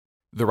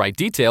The right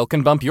detail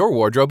can bump your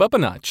wardrobe up a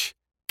notch.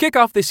 Kick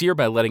off this year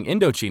by letting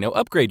Indochino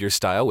upgrade your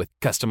style with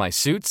customized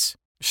suits,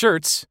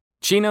 shirts,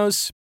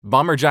 chinos,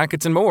 bomber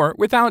jackets, and more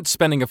without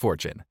spending a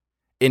fortune.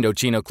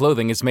 Indochino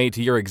clothing is made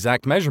to your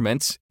exact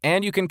measurements,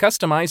 and you can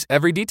customize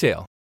every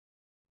detail.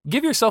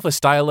 Give yourself a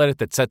style edit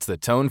that sets the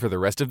tone for the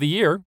rest of the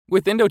year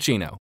with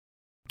Indochino.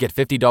 Get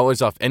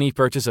 $50 off any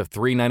purchase of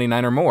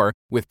 $3.99 or more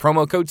with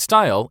promo code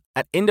STYLE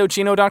at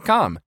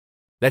Indochino.com.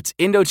 That's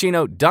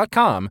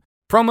Indochino.com,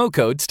 promo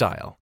code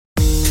STYLE.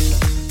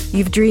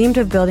 You've dreamed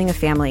of building a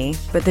family,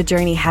 but the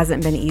journey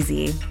hasn't been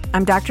easy.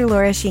 I'm Dr.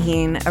 Laura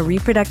Shaheen, a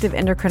reproductive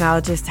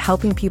endocrinologist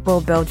helping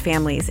people build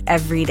families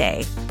every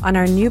day. On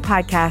our new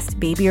podcast,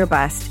 Baby or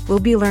Bust, we'll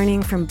be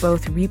learning from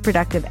both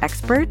reproductive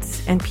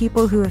experts and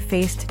people who have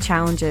faced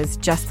challenges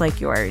just like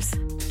yours.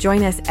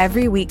 Join us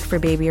every week for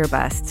Baby or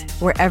Bust,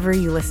 wherever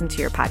you listen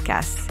to your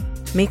podcasts.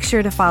 Make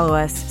sure to follow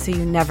us so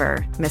you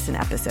never miss an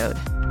episode.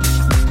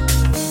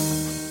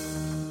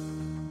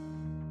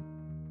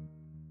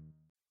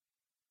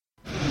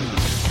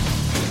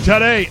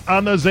 Today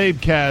on the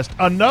Zabecast,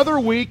 another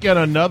week and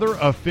another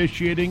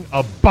officiating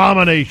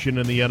abomination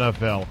in the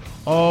NFL.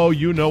 Oh,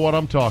 you know what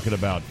I'm talking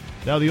about.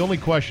 Now, the only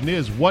question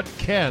is, what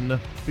can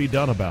be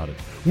done about it?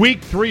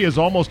 Week 3 is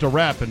almost a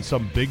wrap, and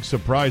some big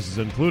surprises,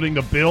 including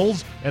the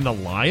Bills and the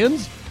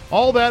Lions.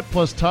 All that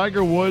plus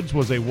Tiger Woods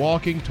was a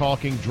walking,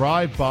 talking,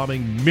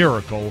 drive-bombing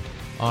miracle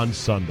on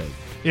Sunday.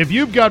 If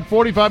you've got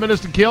 45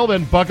 minutes to kill,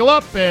 then buckle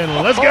up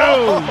and let's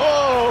go!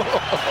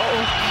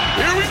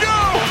 Here we go!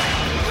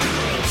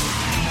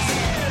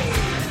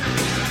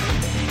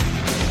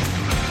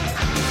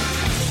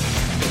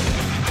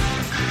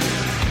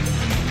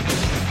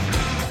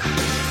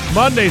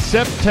 Monday,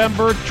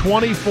 September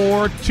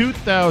 24,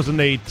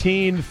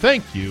 2018.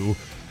 Thank you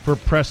for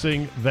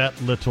pressing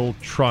that little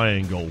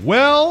triangle.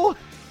 Well,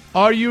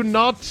 are you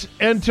not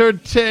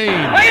entertained?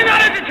 Are you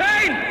not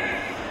entertained?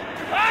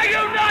 Are you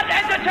not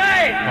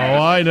entertained?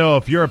 Oh, I know.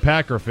 If you're a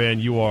Packer fan,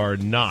 you are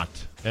not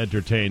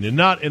entertained. And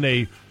not in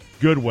a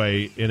good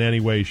way, in any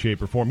way,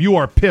 shape, or form. You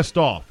are pissed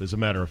off, as a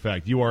matter of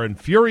fact. You are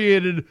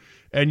infuriated,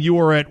 and you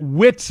are at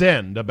wit's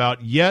end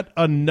about yet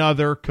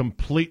another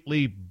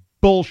completely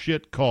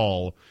bullshit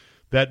call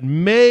that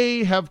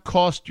may have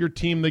cost your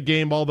team the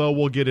game, although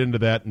we'll get into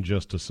that in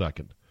just a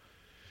second.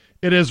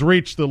 It has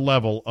reached the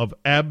level of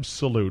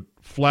absolute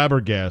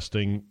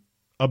flabbergasting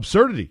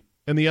absurdity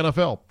in the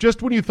NFL.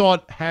 Just when you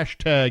thought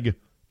hashtag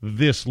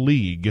this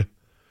league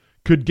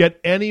could get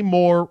any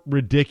more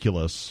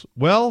ridiculous,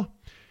 well,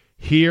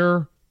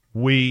 here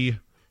we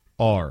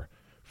are.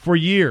 For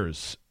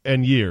years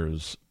and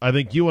years, I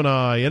think you and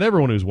I and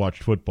everyone who's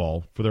watched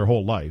football for their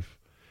whole life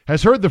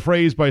has heard the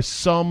phrase by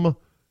some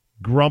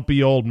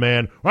grumpy old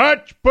man,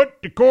 let's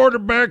put the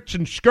quarterbacks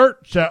in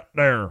skirts out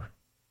there.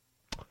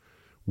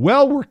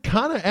 Well, we're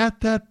kind of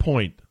at that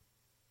point,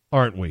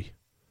 aren't we?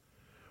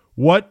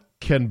 What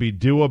can be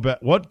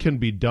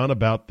done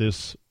about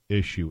this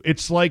issue?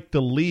 It's like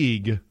the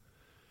league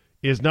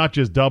is not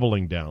just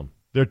doubling down,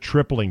 they're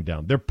tripling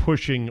down. They're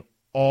pushing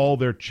all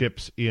their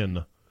chips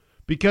in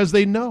because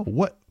they know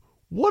what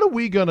are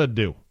we going to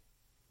do?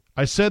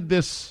 I said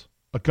this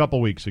a couple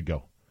weeks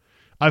ago.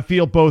 I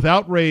feel both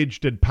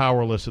outraged and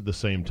powerless at the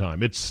same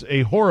time. It's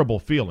a horrible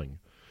feeling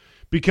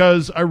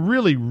because I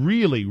really,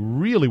 really,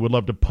 really would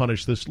love to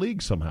punish this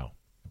league somehow.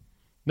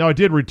 Now, I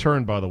did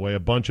return, by the way, a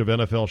bunch of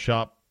NFL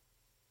shop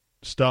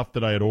stuff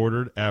that I had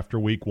ordered after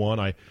week 1.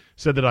 I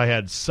said that I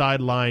had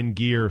sideline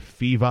gear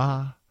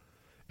fever,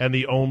 and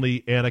the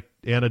only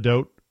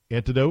antidote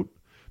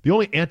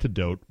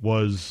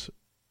was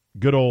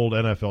good old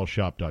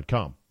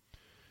NFLshop.com.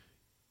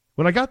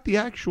 When I got the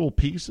actual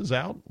pieces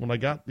out, when I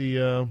got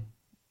the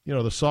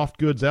the soft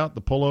goods out,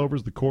 the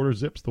pullovers, the quarter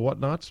zips, the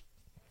whatnots,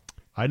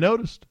 I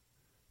noticed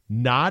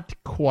not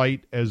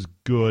quite as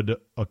good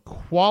a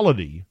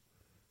quality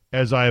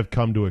as I have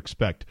come to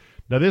expect.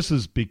 Now, this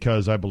is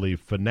because I believe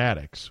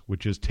Fanatics,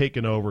 which has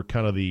taken over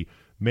kind of the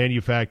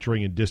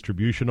manufacturing and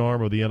distribution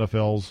arm of the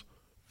NFL's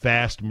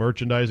vast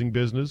merchandising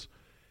business,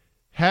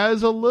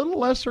 has a little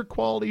lesser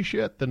quality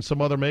shit than some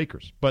other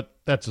makers. But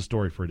that's a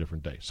story for a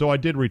different day. So I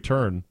did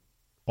return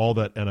all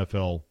that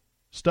NFL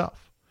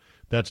stuff.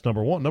 That's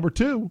number one. Number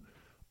two,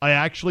 I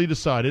actually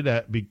decided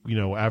after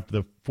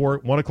the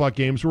 1 o'clock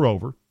games were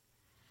over,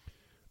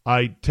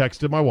 I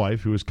texted my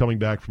wife, who was coming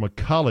back from a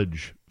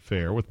college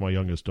fair with my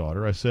youngest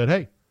daughter. I said,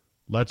 hey,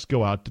 let's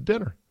go out to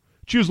dinner.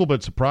 She was a little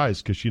bit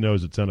surprised because she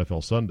knows it's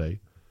NFL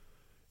Sunday.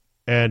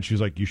 And she's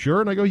like, you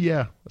sure? And I go,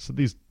 yeah. I said,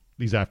 these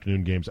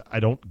afternoon games, I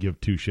don't give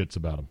two shits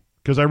about them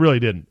because I really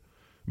didn't.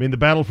 I mean, the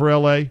battle for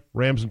L.A.,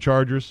 Rams and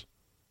Chargers,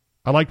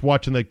 I liked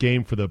watching that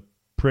game for the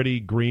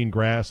pretty green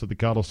grass at the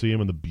Coliseum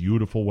and the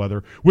beautiful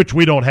weather, which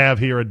we don't have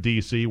here in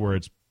D.C., where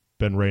it's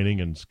been raining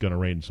and it's going to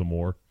rain some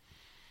more.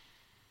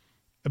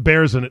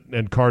 Bears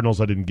and Cardinals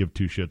I didn't give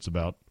two shits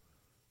about.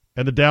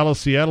 And the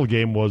Dallas-Seattle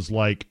game was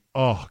like,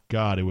 oh,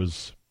 God, it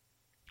was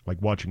like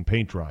watching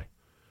paint dry.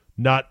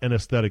 Not an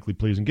aesthetically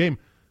pleasing game.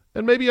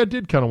 And maybe I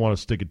did kind of want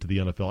to stick it to the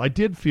NFL. I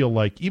did feel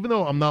like, even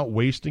though I'm not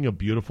wasting a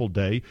beautiful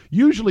day,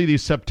 usually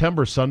these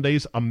September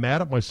Sundays, I'm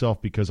mad at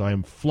myself because I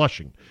am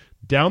flushing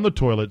down the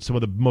toilet some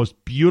of the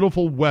most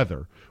beautiful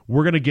weather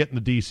we're going to get in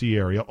the D.C.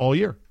 area all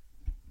year.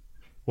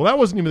 Well, that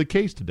wasn't even the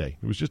case today.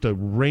 It was just a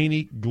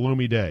rainy,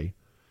 gloomy day.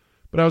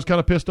 But I was kind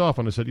of pissed off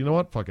when I said, you know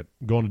what, fuck it,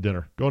 going to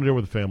dinner. Going to dinner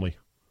with the family.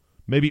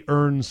 Maybe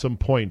earn some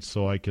points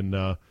so I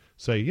can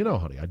say, you know,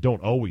 honey, I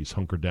don't always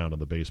hunker down in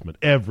the basement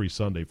every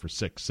Sunday for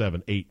 6,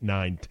 7, 8,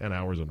 9, 10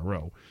 hours in a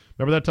row.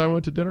 Remember that time I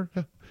went to dinner?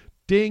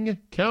 Ding,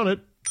 count it.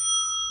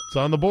 It's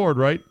on the board,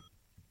 right?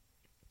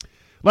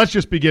 Let's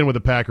just begin with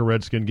the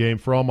Packer-Redskin game.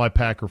 For all my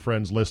Packer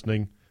friends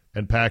listening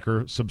and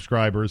Packer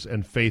subscribers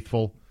and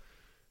faithful,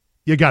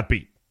 you got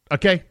beat,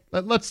 okay?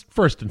 Let's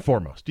first and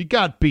foremost, you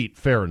got beat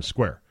fair and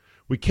square.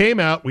 We came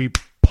out, we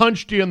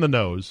punched you in the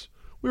nose.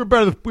 We were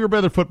better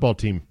than football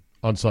team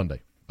on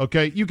Sunday,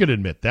 okay? You can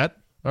admit that,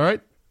 all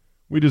right?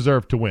 We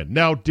deserve to win.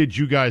 Now, did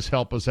you guys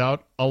help us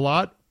out a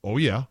lot? Oh,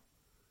 yeah.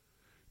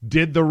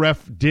 Did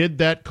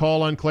that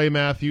call on Clay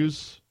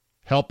Matthews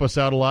help us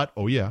out a lot?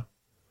 Oh, yeah.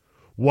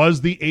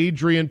 Was the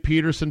Adrian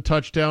Peterson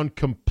touchdown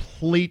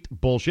complete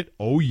bullshit?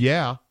 Oh,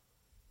 yeah.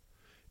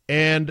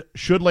 And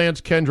should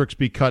Lance Kendricks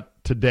be cut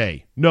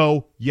today?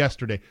 No,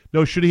 yesterday.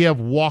 No, should he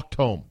have walked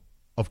home?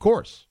 Of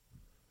course.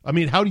 I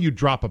mean, how do you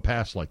drop a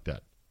pass like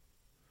that?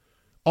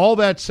 All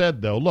that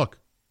said, though, look,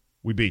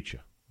 we beat you.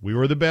 We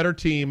were the better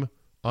team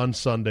on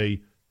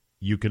Sunday.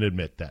 You can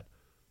admit that.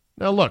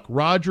 Now, look,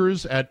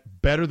 Rodgers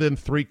at better than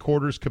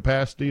three-quarters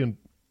capacity, and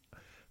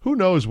who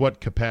knows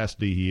what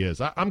capacity he is.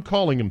 I'm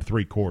calling him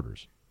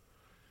three-quarters.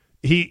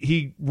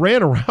 He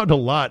ran around a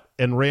lot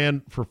and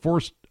ran for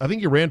I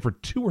think he ran for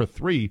 2 or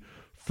 3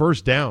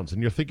 first downs,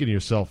 and you're thinking to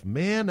yourself,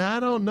 man, I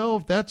don't know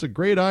if that's a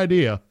great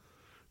idea,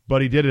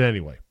 but he did it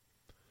anyway.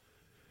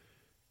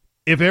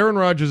 If Aaron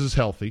Rodgers is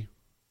healthy,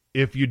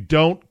 if you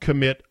don't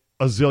commit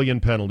a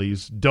zillion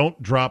penalties,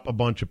 don't drop a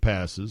bunch of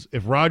passes,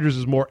 if Rodgers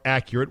is more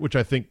accurate, which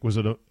I think was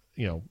a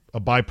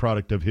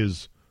byproduct of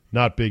his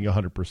not being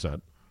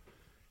 100%,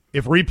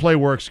 if replay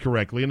works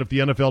correctly, and if the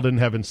NFL didn't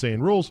have insane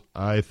rules,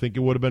 I think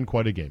it would have been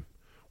quite a game.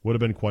 Would have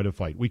been quite a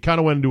fight. We kind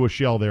of went into a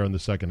shell there in the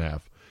second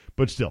half,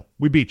 but still,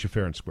 we beat you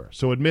fair and square.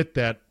 So admit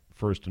that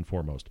first and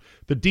foremost.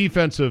 The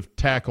defensive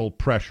tackle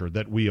pressure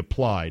that we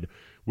applied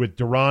with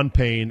Daron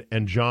Payne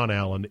and John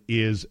Allen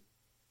is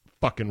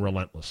fucking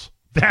relentless.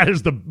 That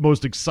is the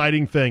most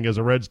exciting thing as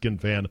a Redskin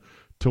fan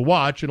to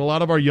watch, and a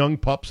lot of our young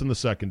pups in the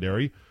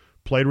secondary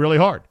played really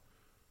hard.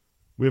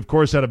 We, of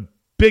course, had a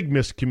big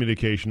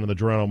miscommunication on the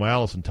Geronimo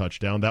Allison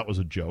touchdown. That was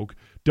a joke.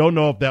 Don't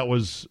know if that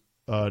was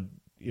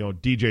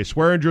DJ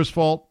Swearinger's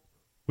fault,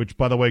 which,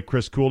 by the way,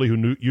 Chris Cooley,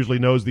 who usually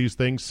knows these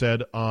things,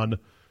 said on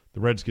the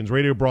Redskins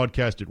radio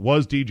broadcast it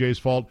was DJ's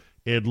fault.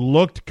 It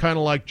looked kind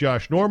of like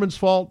Josh Norman's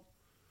fault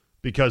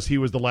because he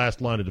was the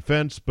last line of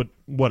defense, but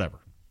whatever.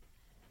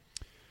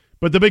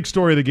 But the big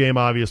story of the game,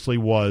 obviously,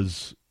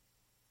 was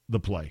the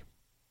play.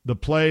 The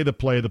play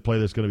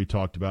that's going to be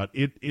talked about.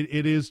 It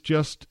is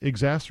just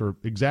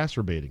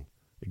exacerbating.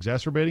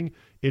 Exacerbating?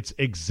 It's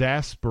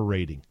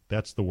exasperating.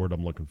 That's the word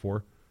I'm looking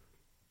for.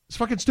 It's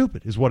fucking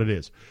stupid is what it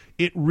is.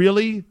 It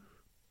really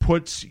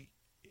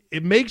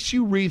makes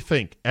you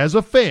rethink as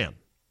a fan,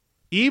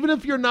 even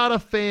if you're not a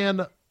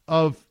fan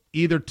of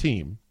either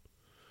team,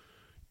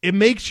 it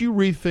makes you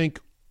rethink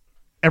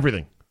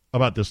everything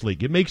about this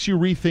league. It makes you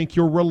rethink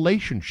your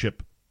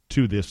relationship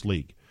to this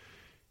league.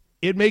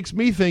 It makes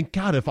me think,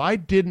 God, if I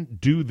didn't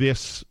do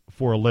this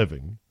for a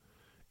living,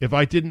 if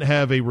I didn't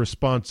have a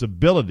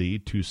responsibility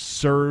to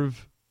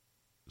serve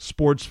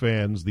sports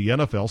fans, the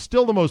NFL,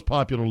 still the most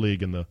popular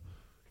league in the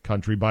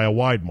country by a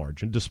wide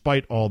margin,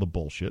 despite all the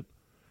bullshit.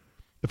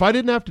 If I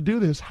didn't have to do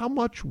this, how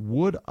much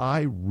would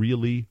I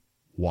really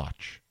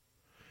watch?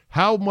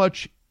 How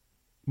much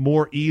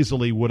more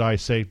easily would I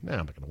say, I'm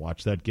not going to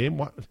watch that game?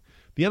 What?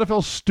 The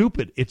NFL's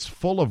stupid. It's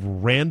full of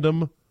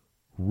random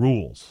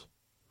rules.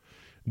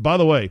 By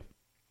the way,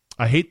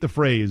 I hate the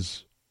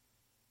phrase,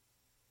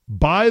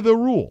 by the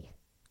rule,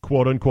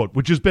 quote unquote,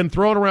 which has been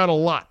thrown around a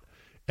lot.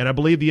 And I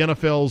believe the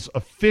NFL's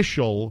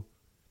official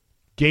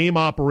game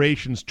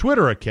operations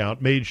Twitter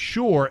account made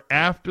sure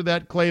after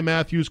that Clay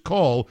Matthews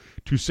call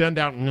to send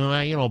out,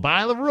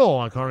 by the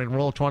rule, according to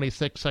Rule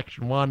 26,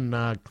 Section 1,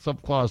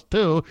 Subclause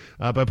 2,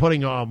 by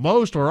putting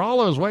most or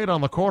all of his weight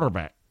on the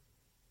quarterback.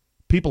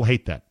 People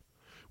hate that.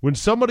 When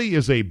somebody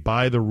is a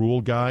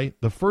by-the-rule guy,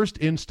 the first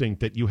instinct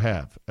that you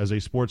have as a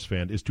sports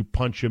fan is to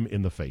punch him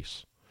in the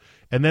face.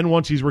 And then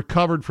once he's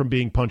recovered from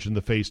being punched in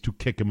the face, to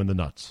kick him in the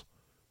nuts.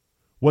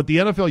 What the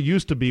NFL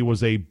used to be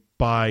was a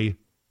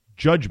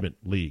by-judgment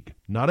league,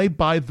 not a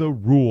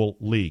by-the-rule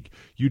league.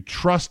 You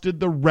trusted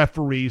the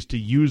referees to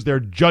use their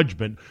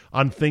judgment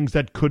on things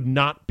that could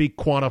not be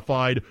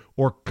quantified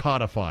or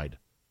codified.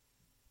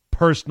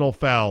 Personal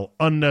foul,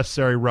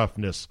 unnecessary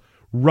roughness,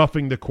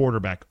 roughing the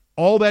quarterback.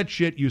 All that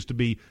shit used to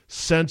be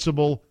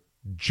sensible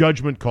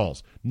judgment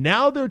calls.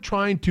 Now they're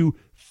trying to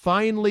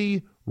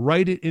finally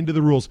write it into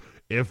the rules.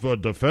 If a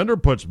defender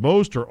puts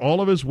most or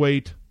all of his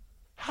weight,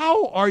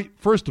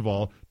 First of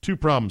all, two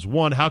problems.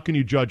 One, how can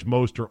you judge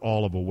most or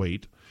all of a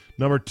weight?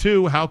 Number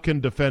two, how can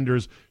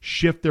defenders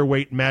shift their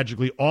weight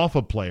magically off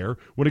a player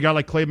when a guy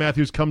like Clay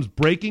Matthews comes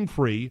breaking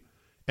free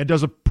and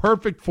does a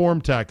perfect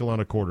form tackle on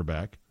a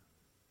quarterback?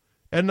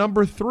 And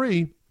number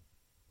three,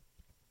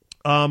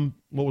 what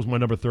was my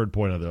third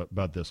point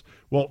about this?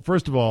 Well,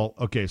 first of all,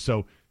 okay,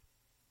 so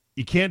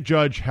you can't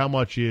judge how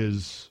much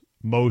is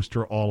most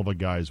or all of a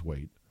guy's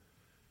weight.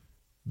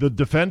 The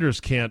defenders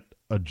can't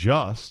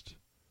adjust,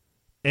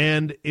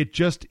 and it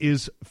just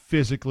is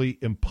physically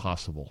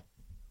impossible.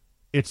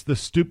 It's the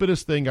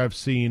stupidest thing I've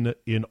seen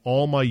in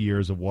all my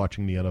years of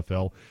watching the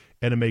NFL,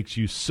 and it makes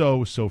you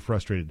so, so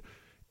frustrated.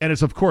 And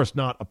it's, of course,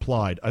 not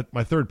applied.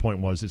 My third point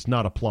was it's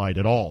not applied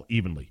at all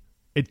evenly.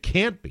 It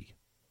can't be.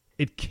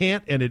 It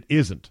can't, and it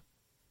isn't.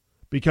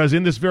 Because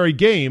in this very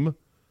game,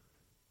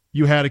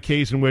 you had a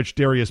case in which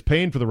Darius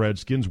Payne for the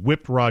Redskins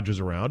whipped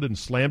Rodgers around and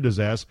slammed his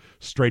ass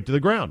straight to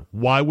the ground.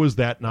 Why was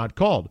that not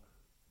called?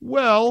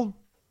 Well,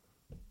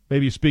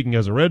 maybe speaking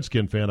as a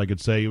Redskin fan, I could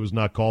say it was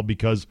not called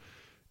because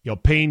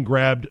Payne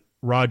grabbed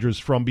Rodgers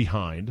from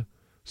behind,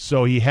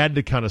 so he had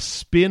to kind of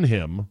spin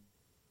him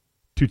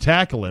to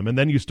tackle him, and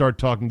then you start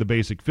talking the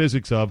basic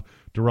physics of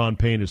Daron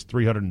Payne is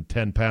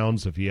 310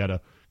 pounds if he had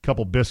a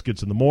couple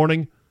biscuits in the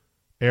morning.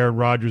 Aaron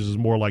Rodgers is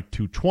more like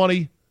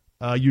 220.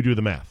 You do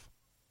the math.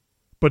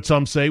 But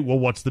some say, well,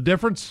 what's the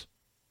difference?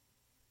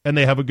 And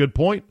they have a good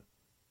point.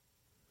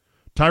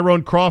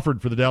 Tyrone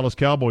Crawford for the Dallas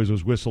Cowboys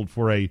was whistled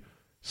for a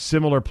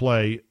similar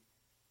play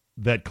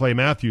that Clay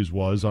Matthews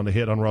was on a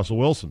hit on Russell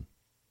Wilson.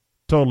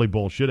 Totally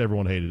bullshit.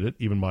 Everyone hated it.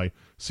 Even my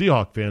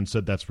Seahawk fans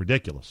said that's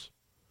ridiculous.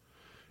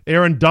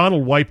 Aaron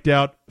Donald wiped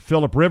out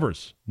Phillip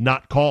Rivers.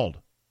 Not called.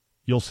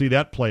 You'll see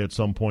that play at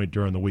some point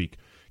during the week.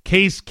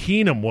 Case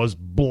Keenum was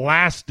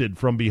blasted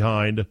from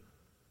behind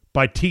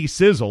by T.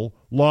 Sizzle,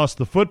 lost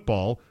the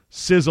football.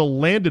 Sizzle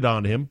landed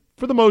on him.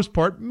 For the most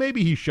part,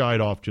 maybe he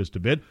shied off just a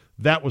bit.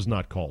 That was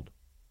not called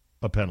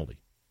a penalty.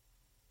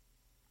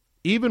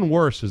 Even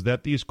worse is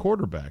that these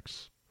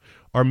quarterbacks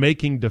are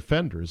making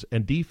defenders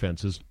and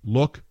defenses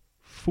look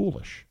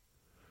foolish.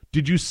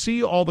 Did you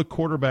see all the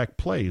quarterback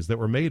plays that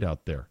were made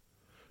out there?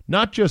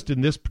 Not just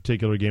in this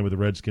particular game with the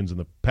Redskins and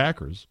the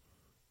Packers.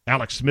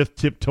 Alex Smith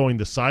tiptoeing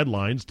the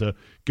sidelines to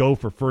go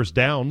for first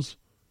downs.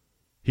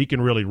 He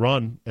can really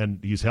run, and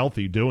he's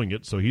healthy doing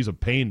it, so he's a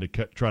pain to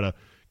try to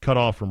cut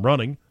off from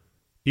running.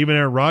 Even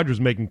Aaron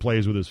Rodgers making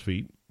plays with his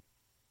feet.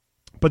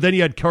 But then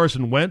you had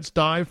Carson Wentz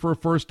dive for a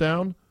first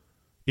down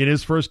in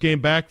his first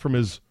game back from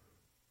his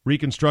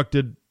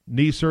reconstructed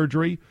knee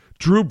surgery.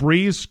 Drew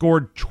Brees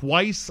scored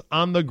twice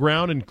on the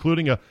ground,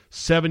 including a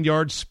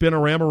 7-yard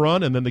spinorama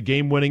run and then the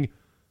game-winning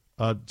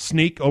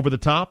sneak over the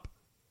top.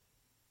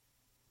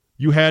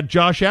 You had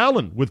Josh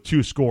Allen with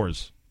 2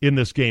 scores in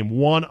this game.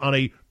 One on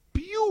a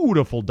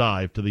beautiful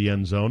dive to the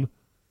end zone,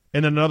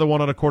 and then another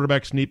one on a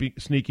quarterback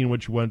sneak in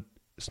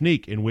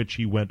which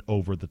he went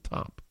over the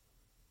top.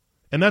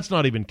 And that's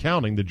not even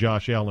counting the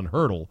Josh Allen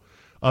hurdle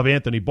of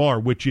Anthony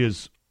Barr, which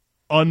is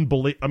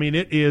unbelievable. I mean,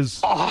 it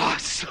is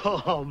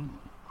awesome.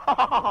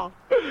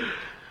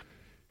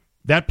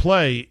 That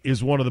play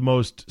is one of the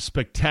most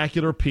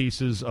spectacular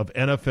pieces of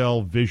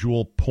NFL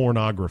visual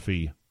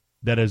pornography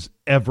that has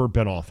ever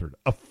been authored.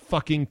 A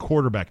fucking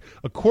quarterback.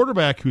 A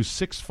quarterback who's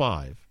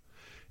 6'5".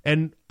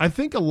 And I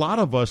think a lot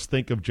of us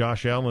think of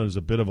Josh Allen as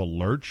a bit of a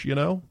lurch,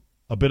 a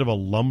bit of a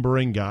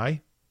lumbering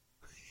guy.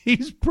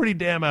 He's pretty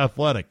damn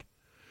athletic.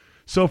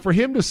 So for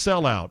him to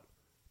sell out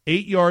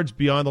 8 yards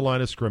beyond the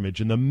line of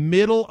scrimmage in the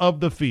middle of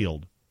the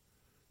field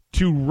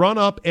to run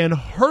up and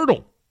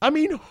hurdle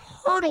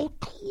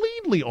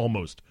cleanly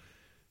almost.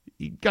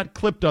 He got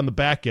clipped on the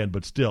back end,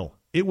 but still,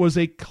 it was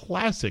a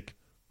classic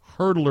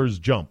hurdler's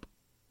jump.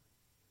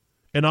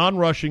 An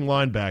on-rushing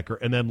linebacker,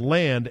 and then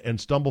land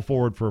and stumble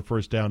forward for a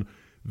first down.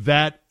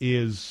 That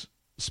is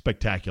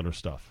spectacular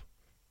stuff.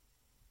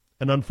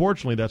 And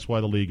unfortunately, that's why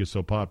the league is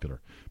so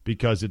popular,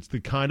 because it's the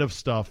kind of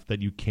stuff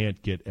that you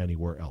can't get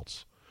anywhere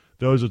else.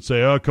 Those that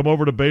say, come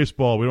over to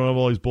baseball. We don't have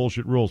all these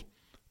bullshit rules.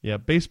 Yeah,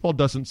 baseball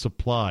doesn't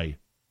supply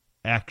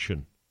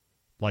action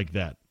like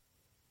that.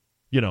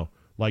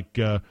 Like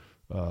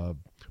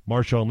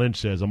Marshawn Lynch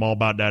says, I'm all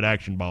about that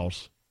action,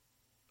 boss.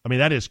 I mean,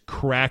 that is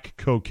crack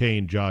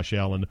cocaine, Josh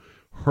Allen,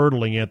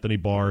 hurdling Anthony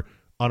Barr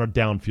on a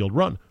downfield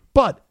run.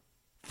 But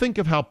think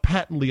of how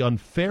patently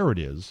unfair it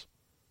is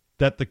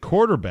that the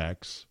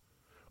quarterbacks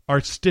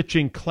are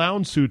stitching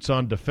clown suits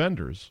on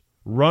defenders,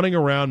 running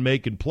around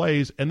making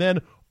plays, and then,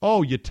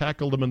 you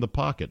tackled them in the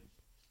pocket.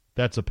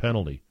 That's a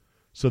penalty.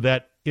 So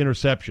that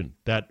interception,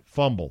 that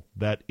fumble,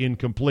 that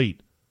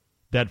incomplete,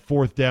 that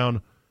third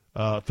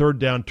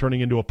down turning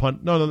into a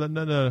punt.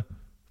 No.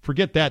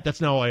 Forget that. That's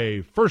now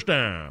a first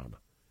down.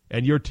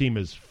 And your team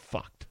is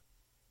fucked.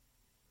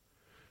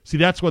 See,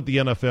 that's what the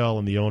NFL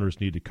and the owners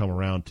need to come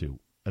around to,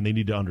 and they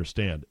need to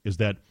understand, is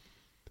that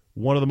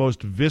one of the most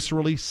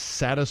viscerally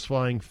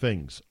satisfying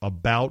things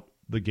about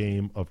the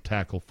game of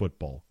tackle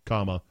football,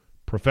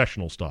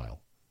 professional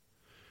style,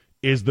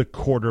 is the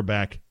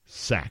quarterback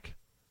sack.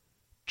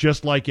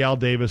 Just like Al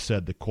Davis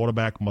said, the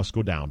quarterback must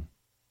go down.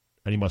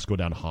 and he must go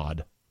down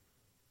hard.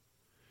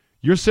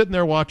 You're sitting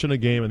there watching a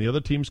game, and the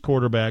other team's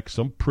quarterback,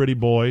 some pretty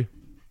boy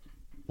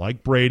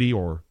like Brady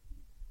or,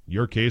 in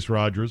your case,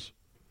 Rodgers,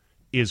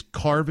 is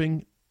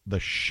carving the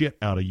shit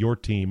out of your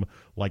team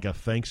like a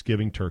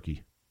Thanksgiving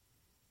turkey.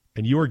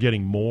 And you are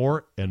getting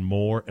more and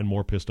more and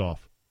more pissed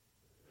off.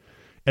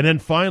 And then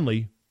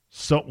finally,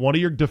 one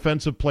of your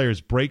defensive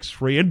players breaks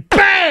free and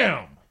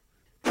bam!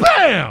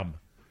 Bam!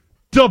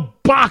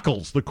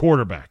 Debacles the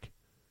quarterback.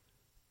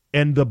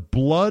 And the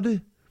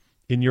blood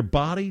in your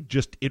body,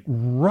 it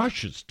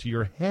rushes to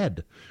your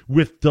head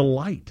with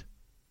delight.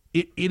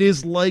 It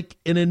is like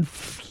an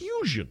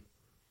infusion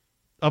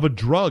of a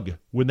drug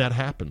when that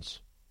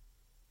happens.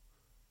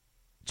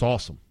 It's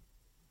awesome.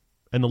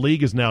 And the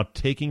league is now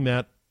taking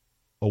that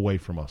away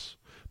from us.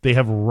 They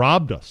have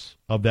robbed us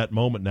of that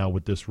moment now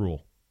with this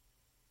rule.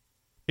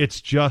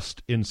 It's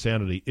just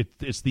insanity.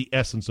 It's the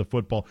essence of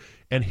football.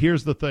 And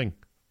here's the thing.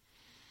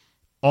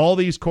 All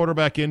these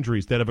quarterback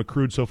injuries that have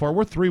accrued so far,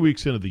 we're 3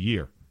 weeks into the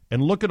year.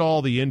 And look at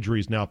all the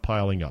injuries now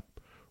piling up.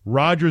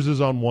 Rodgers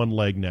is on one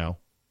leg now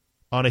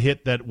on a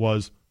hit that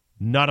was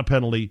not a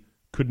penalty,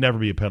 could never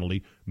be a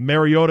penalty.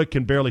 Mariota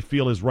can barely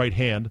feel his right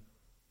hand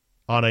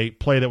on a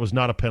play that was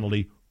not a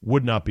penalty,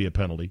 would not be a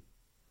penalty.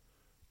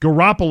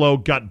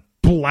 Garoppolo got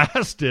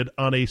blasted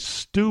on a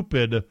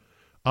stupid,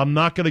 I'm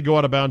not going to go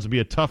out of bounds and be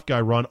a tough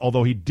guy run,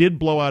 although he did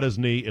blow out his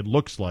knee, it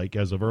looks like,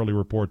 as of early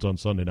reports on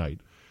Sunday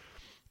night.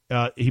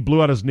 He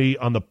blew out his knee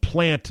on the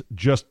plant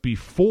just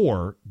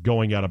before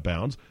going out of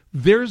bounds.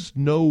 There's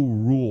no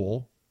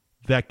rule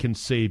that can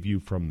save you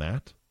from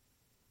that.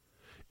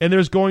 And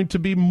there's going to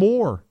be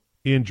more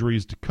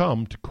injuries to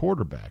come to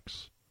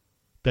quarterbacks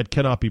that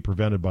cannot be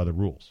prevented by the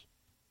rules.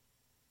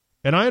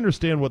 And I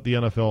understand what the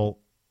NFL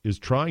is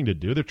trying to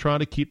do. They're trying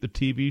to keep the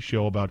TV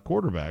show about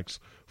quarterbacks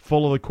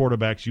full of the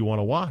quarterbacks you want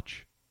to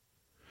watch.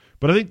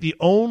 But I think the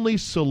only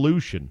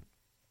solution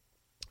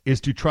is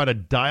to try to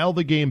dial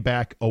the game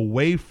back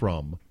away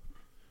from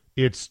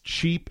its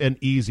cheap and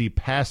easy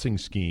passing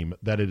scheme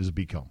that it has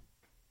become.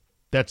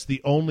 That's the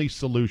only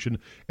solution.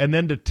 And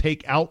then to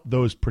take out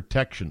those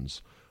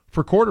protections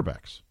for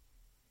quarterbacks.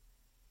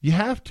 You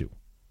have to.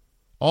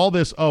 All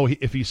this,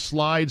 if he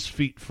slides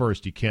feet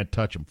first, you can't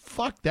touch him.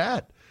 Fuck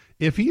that.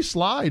 If he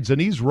slides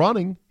and he's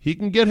running, he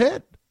can get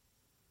hit.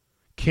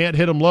 Can't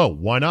hit him low.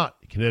 Why not?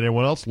 You can hit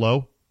anyone else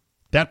low.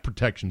 That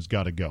protection's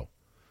got to go.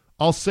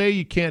 I'll say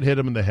you can't hit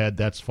him in the head.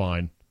 That's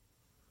fine.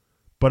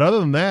 But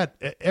other than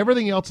that,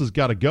 everything else has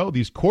got to go.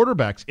 These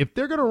quarterbacks, if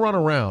they're going to run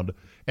around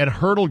and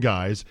hurdle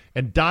guys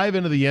and dive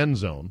into the end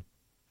zone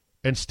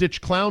and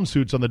stitch clown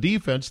suits on the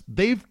defense,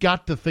 they've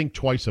got to think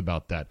twice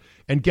about that.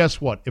 And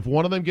guess what? If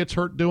one of them gets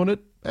hurt doing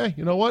it,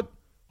 you know what?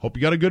 Hope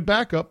you got a good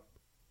backup.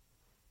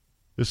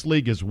 This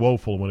league is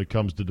woeful when it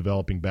comes to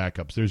developing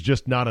backups. There's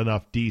just not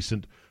enough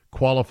decent,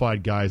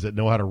 qualified guys that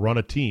know how to run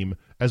a team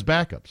as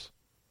backups.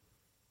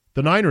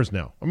 The Niners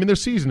now, their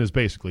season is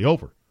basically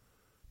over.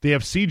 They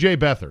have C.J.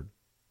 Beathard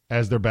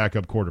as their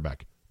backup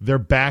quarterback. They're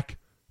back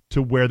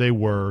to where they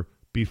were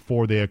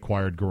before they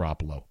acquired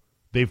Garoppolo.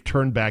 They've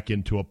turned back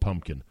into a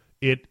pumpkin.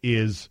 It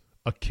is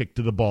a kick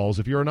to the balls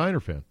if you're a Niner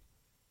fan.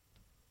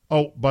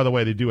 Oh, by the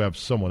way, they do have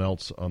someone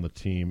else on the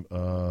team.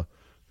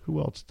 Who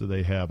else do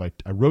they have? I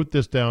wrote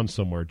this down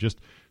somewhere.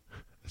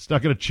 It's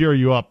not going to cheer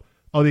you up.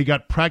 Oh, they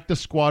got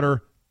practice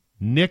squatter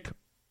Nick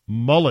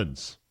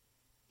Mullins.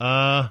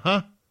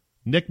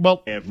 Nick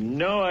Mullins. I have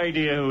no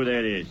idea who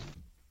that is.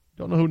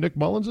 Don't know who Nick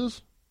Mullins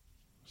is?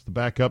 It's the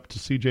backup to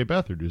C.J.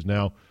 Beathard, who's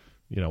now,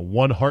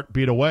 one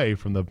heartbeat away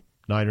from the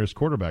Niners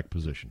quarterback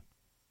position.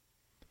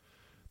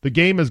 The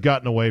game has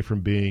gotten away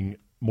from being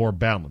more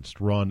balanced,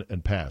 run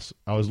and pass.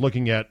 I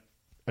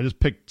just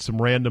picked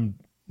some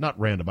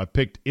I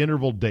picked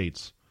interval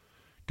dates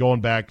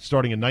going back,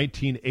 starting in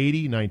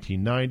 1980,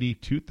 1990,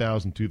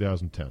 2000,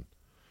 2010.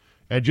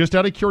 And just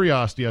out of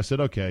curiosity, I said,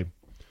 okay,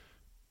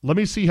 let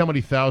me see how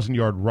many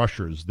 1,000-yard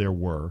rushers there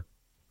were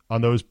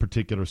on those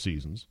particular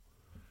seasons.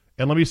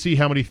 And let me see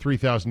how many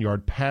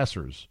 3,000-yard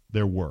passers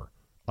there were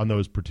on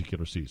those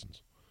particular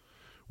seasons.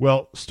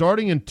 Well,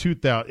 starting in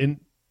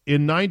 2000,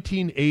 in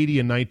 1980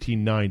 and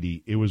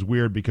 1990, it was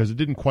weird because it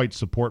didn't quite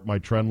support my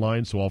trend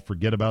line, so I'll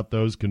forget about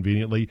those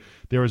conveniently.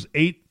 There was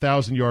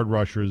 8,000-yard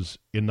rushers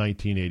in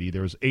 1980.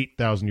 There was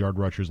 8,000-yard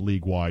rushers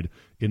league-wide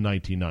in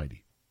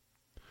 1990.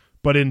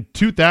 But in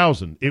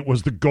 2000, it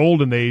was the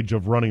golden age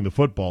of running the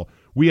football.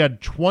 We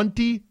had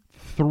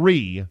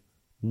 23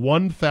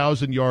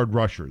 1,000-yard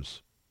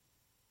rushers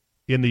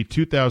in the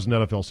 2000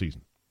 NFL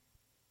season.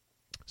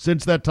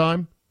 Since that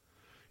time,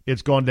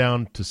 it's gone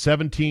down to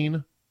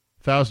 17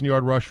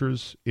 1,000-yard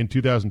rushers in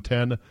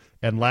 2010,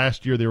 and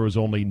last year there was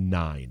only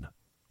 9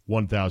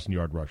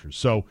 1,000-yard rushers.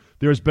 So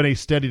there's been a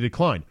steady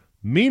decline.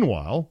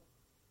 Meanwhile,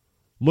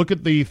 look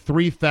at the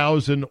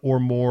 3,000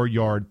 or more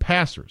yard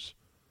passers.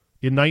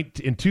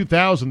 In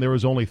 2000, there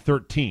was only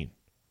 13.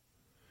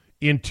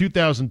 In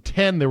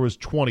 2010, there was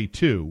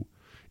 22.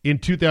 In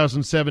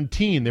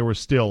 2017, there were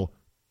still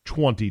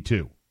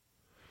 22.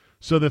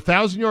 So the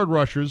 1,000-yard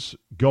rushers,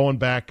 going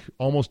back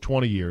almost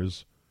 20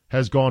 years,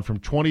 has gone from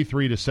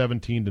 23 to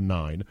 17 to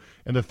 9,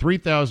 and the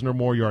 3,000 or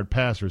more yard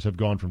passers have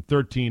gone from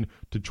 13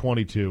 to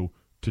 22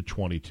 to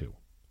 22.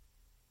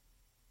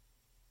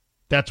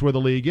 That's where the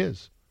league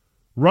is.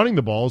 Running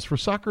the ball is for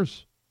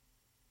suckers.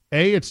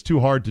 A, it's too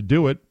hard to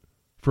do it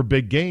for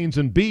big gains,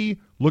 and B,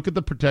 look at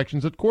the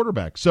protections at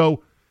quarterback.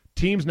 So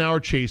teams now are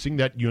chasing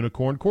that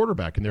unicorn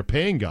quarterback, and they're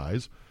paying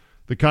guys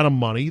the kind of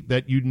money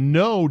that you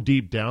know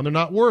deep down they're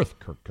not worth.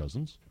 Kirk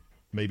Cousins,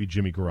 maybe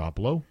Jimmy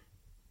Garoppolo,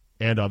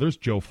 and others,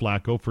 Joe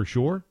Flacco for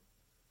sure.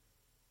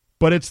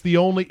 But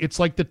it's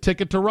like the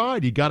ticket to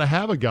ride. You got to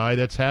have a guy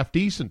that's half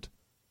decent.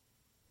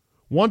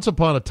 Once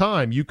upon a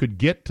time, you could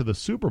get to the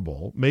Super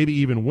Bowl, maybe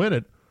even win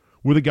it,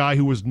 with a guy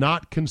who was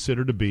not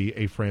considered to be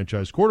a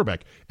franchise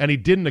quarterback. And he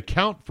didn't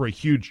account for a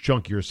huge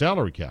chunk of your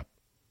salary cap.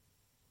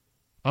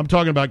 I'm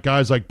talking about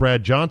guys like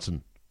Brad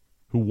Johnson,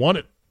 who won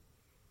it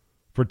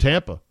for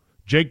Tampa.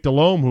 Jake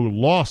Delhomme, who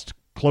lost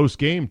close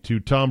game to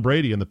Tom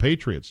Brady and the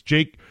Patriots.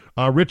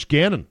 Rich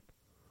Gannon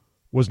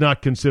was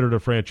not considered a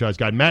franchise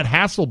guy. Matt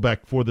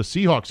Hasselbeck for the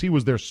Seahawks, he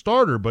was their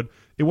starter, but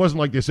it wasn't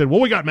like they said, well,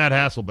 we got Matt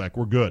Hasselbeck,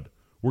 we're good.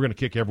 We're going to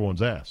kick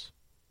everyone's ass.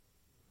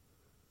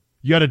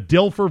 You had a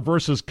Dilfer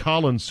versus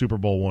Collins Super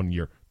Bowl one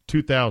year,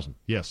 2000.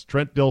 Yes,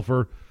 Trent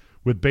Dilfer,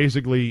 with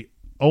basically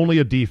only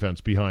a defense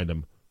behind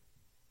him,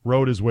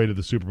 rode his way to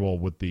the Super Bowl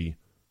with the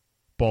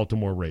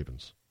Baltimore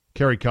Ravens.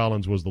 Kerry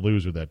Collins was the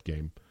loser that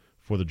game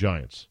for the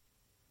Giants.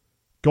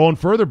 Going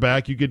further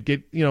back, you could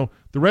get, the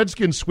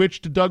Redskins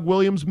switched to Doug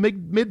Williams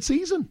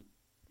mid-season.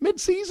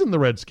 Mid-season the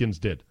Redskins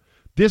did.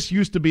 This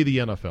used to be the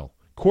NFL.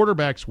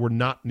 Quarterbacks were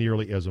not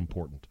nearly as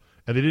important,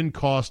 and they didn't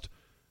cost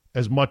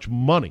as much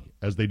money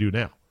as they do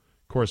now.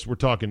 Of course, we're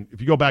talking, if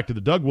you go back to the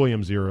Doug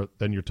Williams era,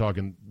 then you're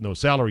talking no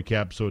salary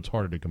cap, so it's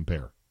harder to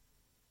compare.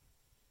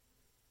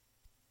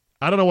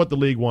 I don't know what the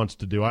league wants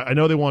to do. I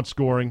know they want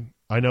scoring.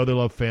 I know they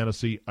love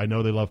fantasy. I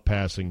know they love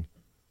passing.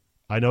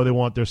 I know they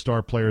want their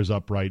star players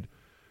upright.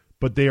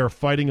 But they are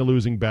fighting a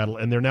losing battle,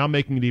 and they're now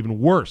making it even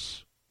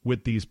worse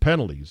with these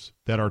penalties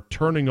that are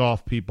turning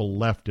off people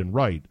left and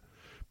right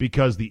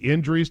because the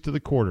injuries to the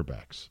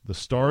quarterbacks, the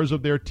stars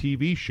of their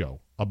TV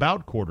show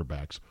about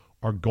quarterbacks,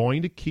 are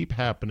going to keep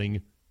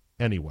happening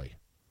anyway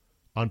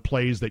on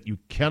plays that you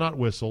cannot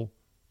whistle,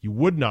 you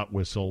would not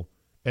whistle,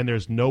 and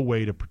there's no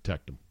way to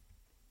protect them.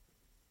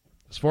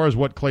 As far as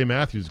what Clay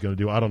Matthews is going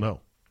to do, I don't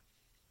know.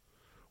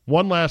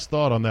 One last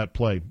thought on that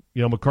play.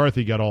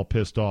 McCarthy got all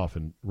pissed off,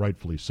 and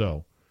rightfully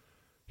so.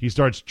 He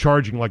starts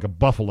charging like a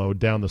buffalo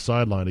down the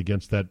sideline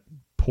against that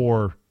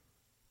poor,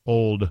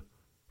 old,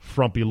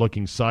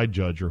 frumpy-looking side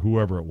judge or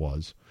whoever it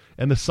was.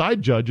 And the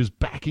side judge is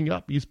backing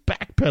up. He's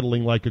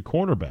backpedaling like a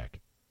cornerback.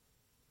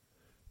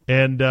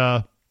 And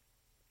I'm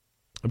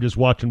just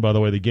watching, by the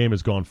way, the game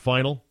has gone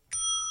final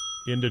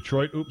in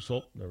Detroit. Oops,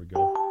 there we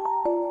go.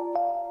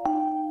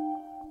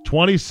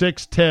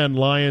 26-10,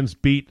 Lions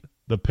beat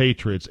the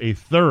Patriots. A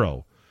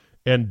thorough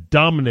and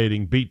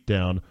dominating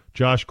beatdown.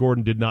 Josh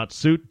Gordon did not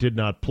suit, did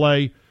not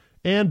play,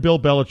 and Bill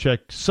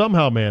Belichick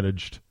somehow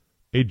managed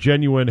a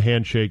genuine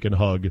handshake and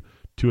hug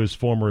to his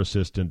former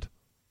assistant,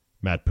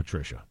 Matt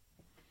Patricia.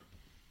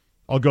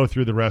 I'll go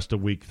through the rest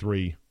of Week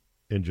 3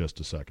 in just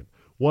a second.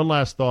 One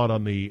last thought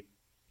on the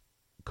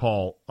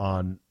call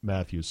on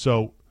Matthews.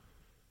 So,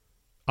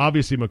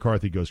 obviously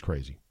McCarthy goes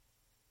crazy.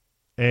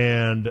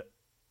 And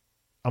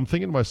I'm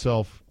thinking to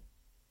myself,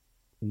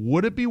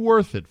 would it be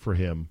worth it for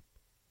him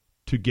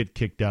to get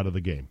kicked out of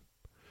the game?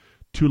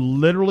 To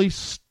literally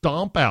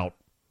stomp out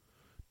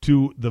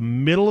to the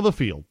middle of the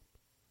field,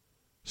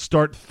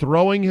 start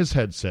throwing his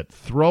headset,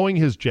 throwing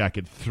his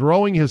jacket,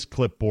 throwing his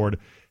clipboard,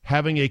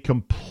 having a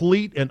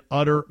complete and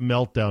utter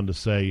meltdown to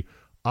say,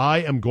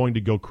 I am going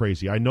to go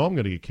crazy. I know I'm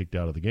going to get kicked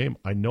out of the game.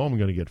 I know I'm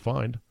going to get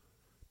fined.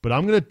 But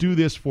I'm going to do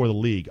this for the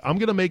league. I'm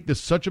going to make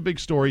this such a big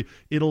story,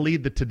 it'll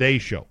lead the Today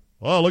Show.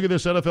 Oh, look at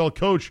this NFL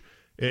coach.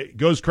 It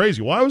goes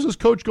crazy. Why was this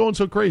coach going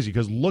so crazy?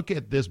 Because look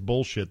at this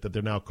bullshit that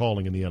they're now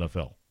calling in the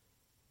NFL.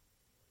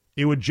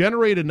 It would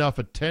generate enough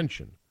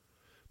attention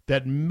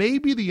that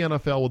maybe the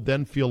NFL would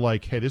then feel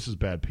like, hey, this is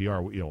bad PR.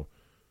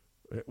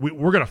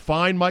 We're going to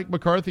fine Mike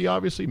McCarthy,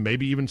 obviously,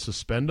 maybe even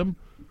suspend him.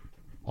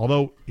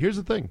 Although, here's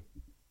the thing.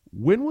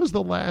 When was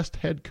the last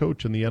head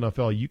coach in the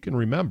NFL you can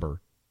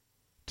remember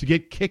to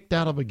get kicked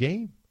out of a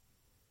game?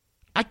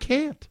 I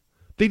can't.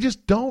 They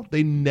just don't.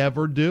 They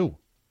never do.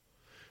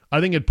 I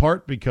think in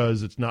part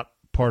because it's not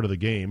part of the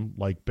game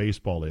like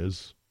baseball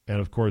is. And,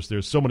 of course,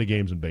 there's so many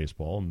games in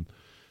baseball, and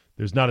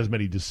there's not as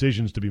many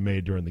decisions to be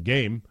made during the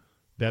game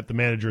that the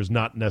manager is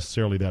not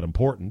necessarily that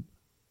important.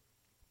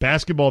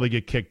 Basketball, they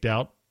get kicked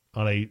out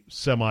on a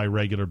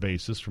semi-regular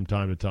basis from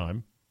time to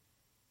time.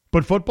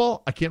 But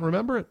football, I can't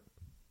remember it.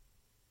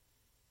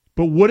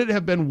 But would it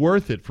have been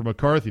worth it for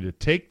McCarthy to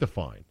take the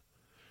fine,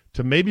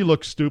 to maybe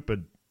look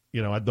stupid,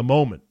 at the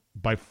moment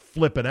by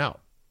flipping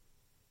out,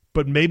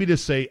 but maybe to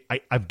say,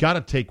 I've got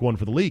to take one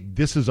for the league.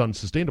 This is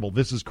unsustainable.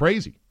 This is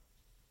crazy.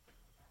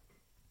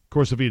 Of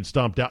course, if he had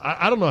stomped out,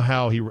 I don't know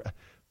how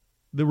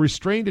the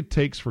restraint it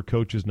takes for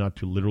coaches not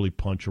to literally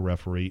punch a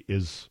referee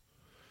it's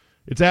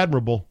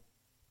admirable.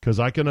 because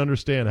I can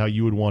understand how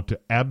you would want to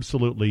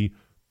absolutely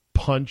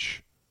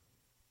punch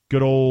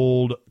good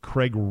old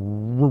Craig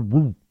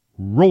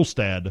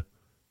Rolstad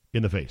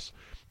in the face.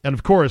 And,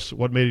 of course,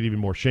 what made it even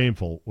more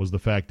shameful was the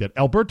fact that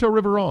Alberto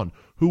Riveron,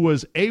 who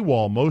was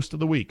AWOL most of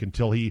the week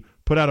until he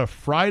put out a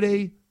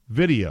Friday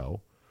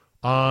video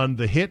on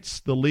the hits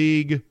the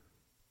league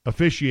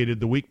officiated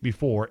the week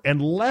before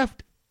and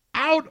left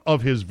out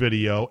of his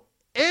video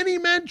any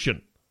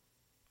mention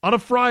on a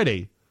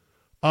Friday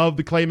of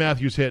the Clay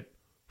Matthews hit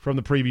from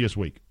the previous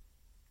week.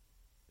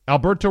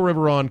 Alberto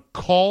Riveron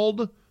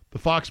called the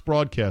Fox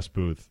broadcast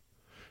booth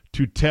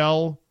to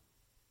tell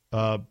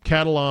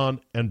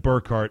Catalan and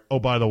Burkhart, oh,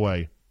 by the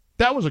way,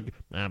 that was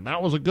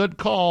a good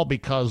call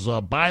because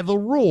by the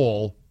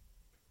rule,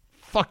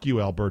 fuck you,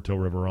 Alberto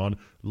Riveron,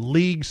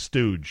 league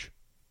stooge.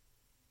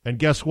 And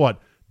guess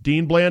what?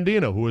 Dean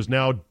Blandino, who is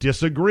now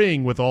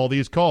disagreeing with all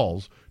these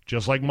calls,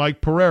 just like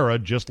Mike Pereira,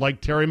 just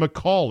like Terry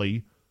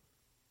McCauley,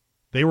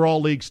 they were all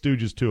league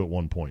stooges too at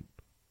one point.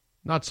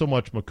 Not so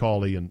much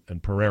McCauley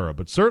and Pereira,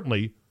 but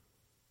certainly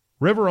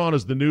Riveron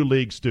is the new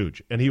league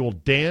stooge, and he will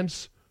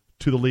dance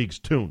to the league's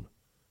tune,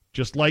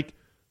 just like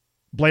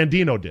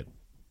Blandino did.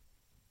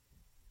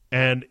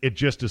 And it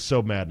just is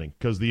so maddening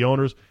because the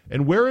owners,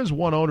 and where is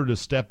one owner to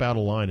step out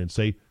of line and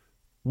say,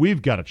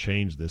 we've got to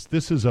change this.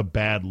 This is a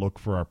bad look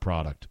for our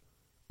product.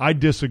 I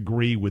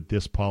disagree with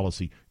this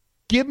policy.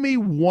 Give me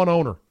one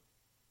owner.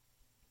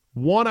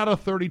 1 out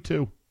of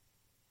 32.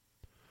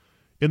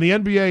 In the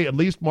NBA, at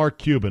least Mark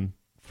Cuban,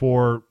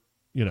 for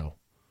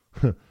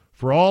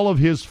all of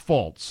his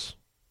faults,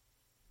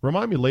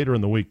 remind me later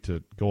in the week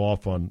to go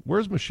off on,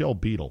 where's Michelle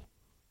Beadle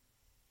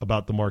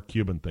about the Mark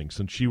Cuban thing,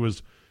 since she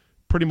was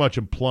pretty much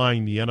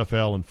implying the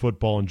NFL and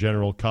football in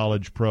general,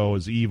 college pro,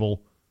 is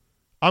evil.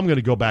 I'm going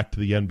to go back to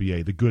the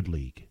NBA, the good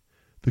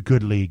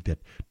league that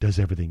does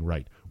everything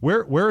right.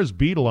 Where is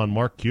Beadle on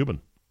Mark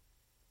Cuban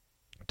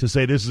to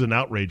say this is an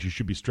outrage, he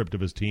should be stripped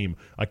of his team?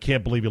 I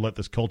can't believe he let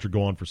this culture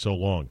go on for so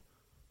long.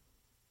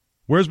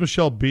 Where's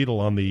Michelle Beadle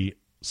on the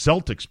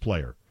Celtics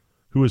player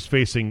who is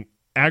facing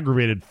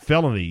aggravated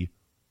felony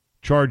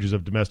charges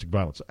of domestic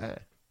violence?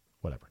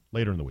 Whatever,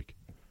 later in the week.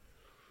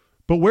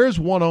 But where's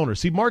one owner?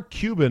 See, Mark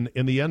Cuban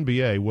in the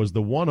NBA was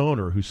the one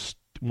owner who,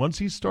 once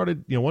he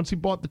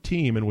bought the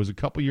team and was a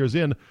couple years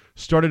in,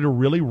 started to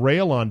really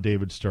rail on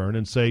David Stern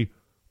and say,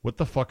 what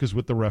the fuck is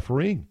with the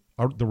refereeing?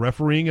 The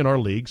refereeing in our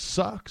league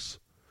sucks.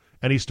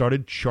 And he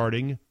started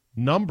charting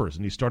numbers,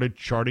 and he started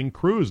charting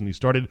crews, and he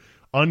started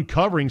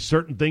uncovering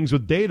certain things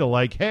with data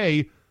like,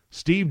 hey,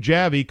 Steve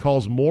Javie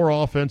calls more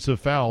offensive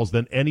fouls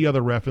than any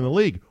other ref in the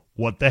league.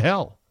 What the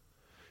hell?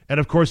 And,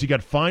 of course, he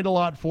got fined a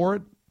lot for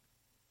it,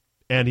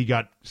 and he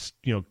got,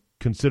 he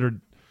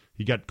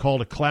got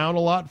called a clown a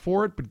lot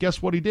for it, but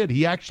guess what he did?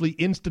 He actually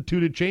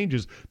instituted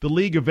changes. The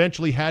league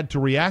eventually had to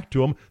react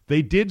to him.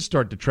 They did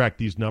start to track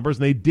these numbers,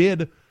 and they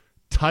did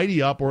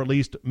tidy up or at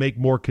least make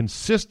more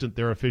consistent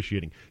their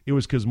officiating. It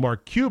was because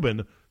Mark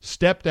Cuban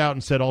stepped out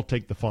and said, I'll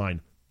take the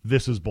fine.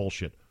 This is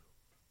bullshit.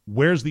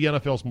 Where's the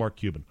NFL's Mark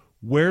Cuban?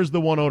 Where's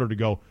the one owner to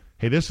go,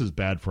 hey, this is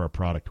bad for our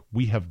product.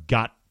 We have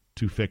got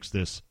to fix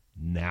this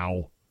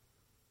now.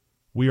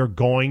 We are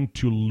going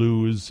to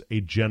lose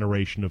a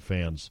generation of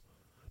fans.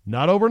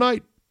 Not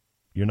overnight.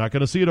 You're not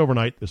going to see it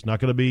overnight. It's not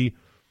going to be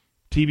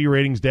TV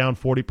ratings down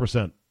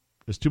 40%.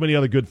 There's too many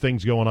other good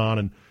things going on,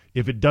 and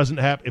if it doesn't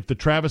happen, if the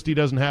travesty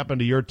doesn't happen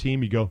to your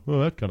team, you go,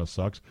 oh, that kind of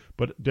sucks.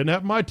 But it didn't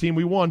happen to my team.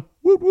 We won.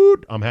 Woot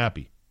woot. I'm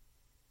happy.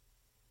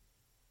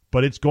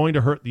 But it's going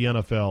to hurt the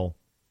NFL,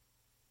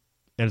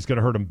 and it's going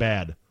to hurt them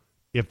bad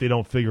if they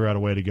don't figure out a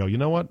way to go, you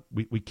know what?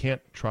 We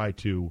can't try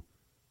to,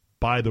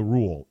 by the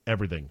rule,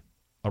 everything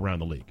around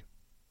the league.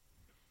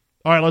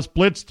 All right, let's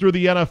blitz through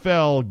the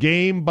NFL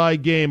game by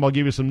game. I'll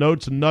give you some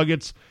notes and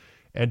nuggets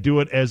and do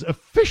it as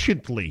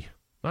efficiently,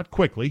 not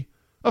quickly,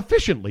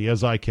 efficiently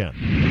as I can.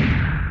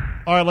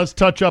 All right, let's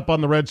touch up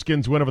on the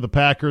Redskins win over the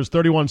Packers.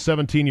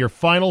 31-17, your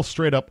final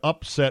straight-up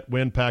upset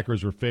win.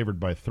 Packers were favored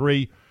by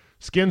 3.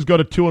 Skins go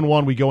to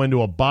 2-1. We go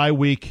into a bye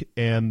week,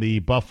 and the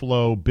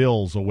Buffalo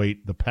Bills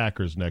await the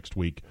Packers next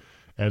week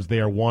as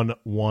they are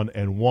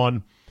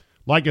 1-1-1.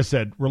 Like I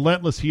said,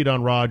 relentless heat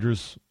on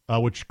Rodgers,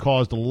 which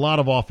caused a lot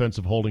of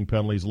offensive holding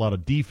penalties, a lot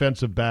of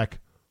defensive back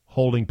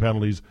holding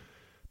penalties.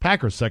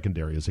 Packers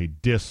secondary is a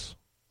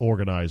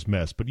disorganized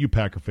mess, but you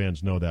Packer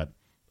fans know that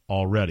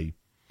already.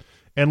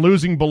 And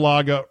losing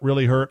Balaga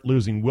really hurt.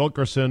 Losing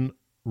Wilkerson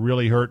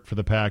really hurt for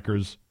the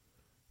Packers.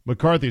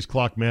 McCarthy's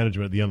clock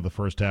management at the end of the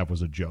first half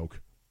was a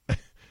joke.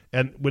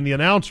 And when the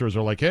announcers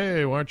are like,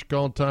 hey, why aren't you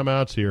calling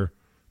timeouts here?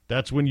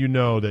 That's when you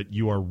know that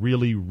you are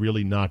really,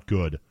 really not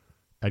good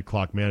at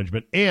clock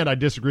management. And I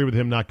disagree with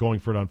him not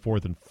going for it on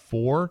 4th and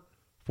 4,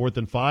 4th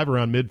and 5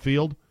 around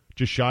midfield,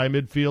 just shy of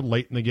midfield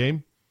late in the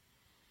game.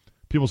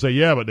 People say,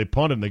 yeah, but they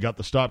punted and they got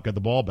the stop, got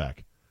the ball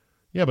back.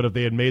 Yeah, but if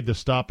they had made the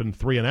stop in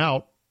 3 and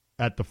out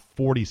at the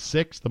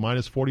 46, the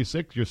minus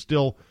 46,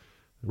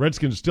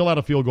 Redskins are still out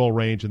of field goal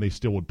range and they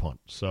still would punt.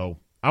 So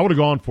I would have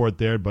gone for it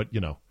there, but,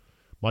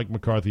 Mike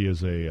McCarthy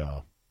is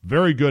a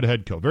Very good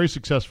head coach. Very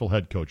successful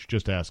head coach.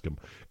 Just ask him.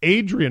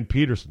 Adrian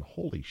Peterson.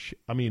 Holy shit.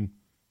 I mean,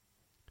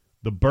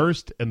 the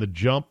burst and the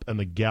jump and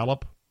the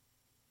gallop.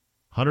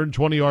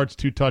 120 yards,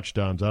 2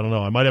 touchdowns. I don't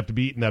know. I might have to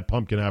be eating that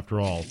pumpkin after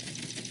all.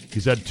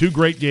 He's had 2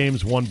 great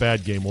games, 1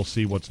 bad game. We'll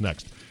see what's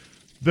next.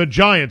 The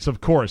Giants,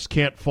 of course,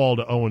 can't fall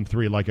to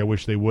 0-3 like I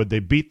wish they would. They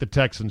beat the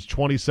Texans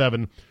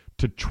 27-22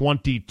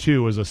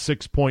 as a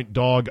 6-point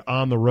dog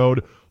on the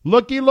road.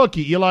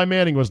 Looky. Eli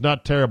Manning was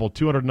not terrible.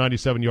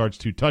 297 yards,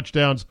 2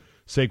 touchdowns.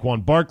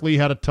 Saquon Barkley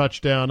had a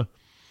touchdown.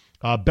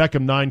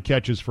 Beckham, 9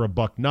 catches for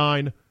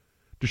 $109.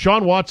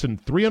 Deshaun Watson,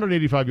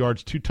 385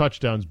 yards, 2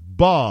 touchdowns,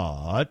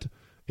 but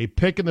a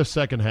pick in the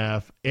second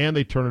half, and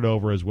they turn it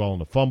over as well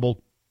in a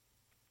fumble.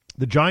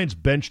 The Giants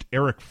benched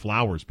Eric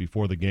Flowers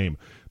before the game.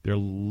 Their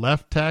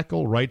left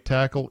tackle, right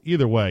tackle,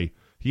 either way,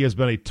 he has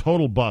been a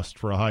total bust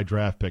for a high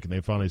draft pick, and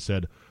they finally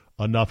said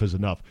enough is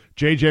enough.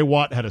 J.J.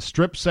 Watt had a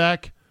strip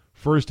sack,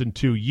 first in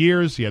 2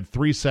 years. He had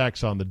 3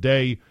 sacks on the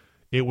day.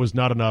 It was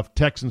not enough.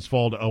 Texans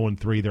fall to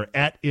 0-3. They're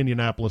at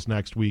Indianapolis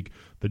next week.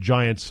 The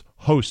Giants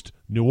host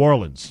New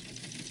Orleans.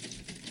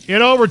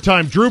 In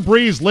overtime, Drew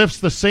Brees lifts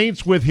the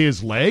Saints with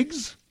his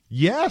legs?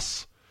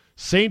 Yes.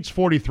 Saints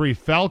 43,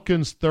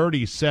 Falcons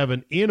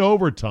 37 in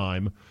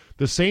overtime.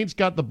 The Saints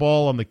got the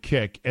ball on the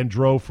kick and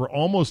drove for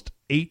almost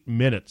 8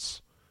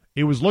 minutes.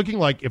 It was looking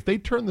like if they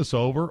turn this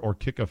over or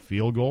kick a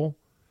field goal,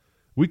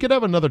 we could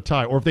have another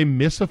tie. Or if they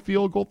miss a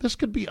field goal, this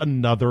could be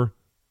another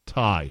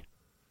tie.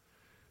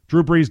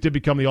 Drew Brees did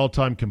become the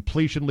all-time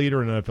completion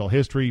leader in NFL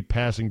history,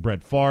 passing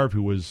Brett Favre,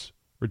 who was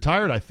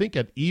retired, I think,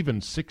 at even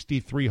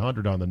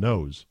 6,300 on the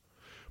nose.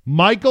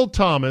 Michael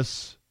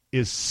Thomas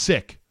is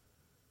sick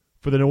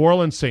for the New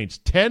Orleans Saints.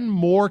 10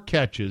 more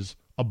catches,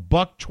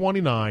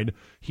 $129.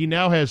 He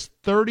now has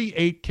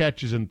 38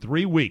 catches in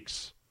 3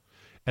 weeks,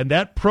 and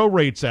that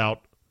prorates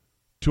out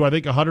to, I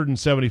think,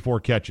 174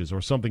 catches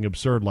or something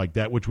absurd like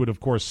that, which would, of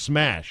course,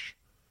 smash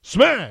the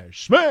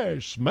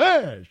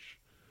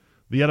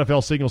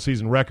NFL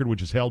single-season record,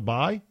 which is held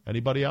by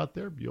anybody out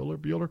there?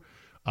 Bueller.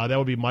 That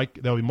would be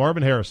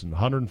Marvin Harrison,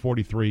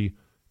 143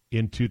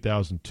 in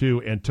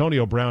 2002.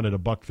 Antonio Brown at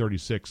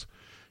 $136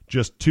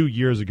 just 2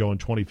 years ago in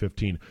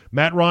 2015.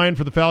 Matt Ryan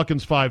for the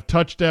Falcons, 5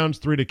 touchdowns,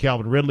 3 to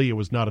Calvin Ridley. It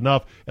was not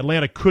enough.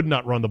 Atlanta could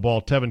not run the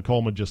ball. Tevin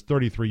Coleman just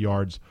 33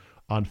 yards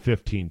on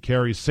 15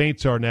 carries.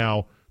 Saints are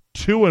now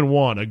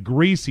 2-1, a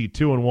greasy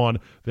 2-1.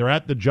 They're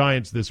at the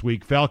Giants this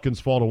week. Falcons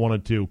fall to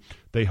 1-2.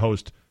 They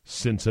host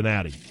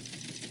Cincinnati.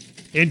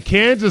 In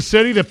Kansas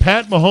City, the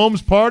Pat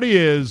Mahomes party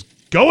is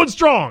going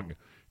strong.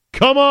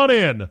 Come on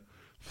in.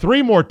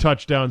 3 more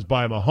touchdowns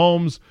by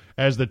Mahomes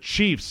as the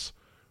Chiefs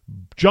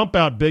jump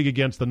out big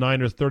against the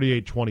Niners,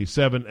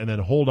 38-27, and then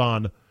hold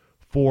on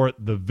for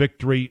the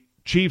victory.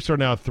 Chiefs are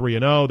now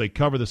 3-0. They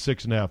cover the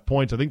 6.5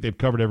 points. I think they've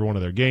covered every one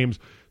of their games.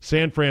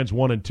 San Fran's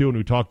 1-2, and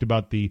we talked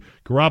about the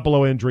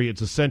Garoppolo injury.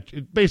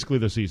 Basically,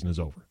 the season is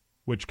over,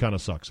 which kind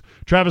of sucks.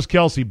 Travis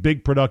Kelce,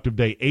 big productive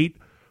day, 8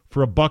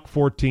 for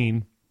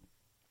 $114.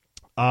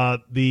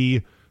 What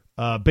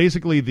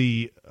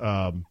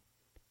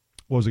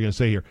was I going to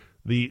say here?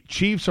 The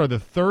Chiefs are the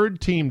 3rd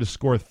team to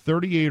score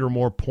 38 or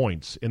more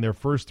points in their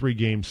first 3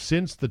 games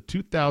since the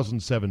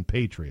 2007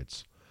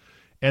 Patriots.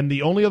 And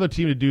the only other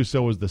team to do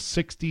so was the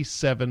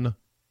 67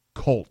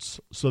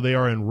 Colts. So they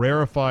are in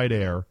rarefied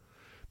air.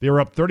 They were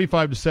up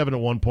 35-7 at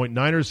one point.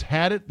 Niners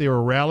had it. They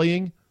were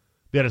rallying.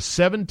 They had a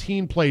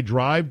 17-play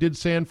drive, did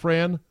San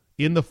Fran,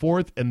 in the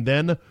 4th. And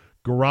then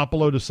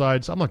Garoppolo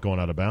decides, I'm not going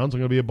out of bounds.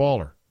 I'm going to be a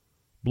baller.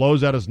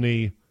 Blows out his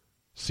knee.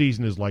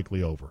 Season is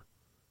likely over.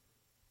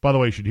 By the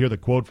way, you should hear the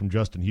quote from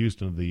Justin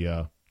Houston of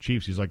the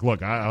Chiefs. He's like,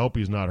 look, I hope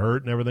he's not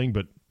hurt and everything,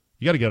 but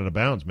you got to get out of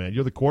bounds, man.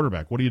 You're the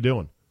quarterback. What are you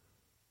doing?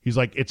 He's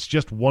like, it's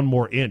just 1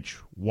 more inch.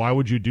 Why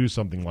would you do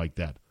something like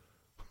that?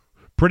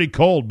 Pretty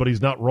cold, but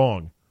he's not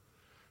wrong.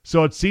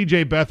 So it's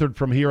C.J. Beathard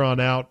from here on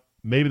out.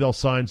 Maybe they'll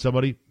sign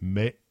somebody.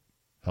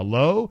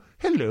 Hello,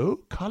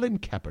 Colin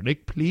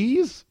Kaepernick,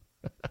 please.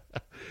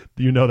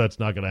 You know that's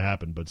not going to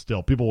happen, but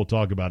still, people will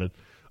talk about it.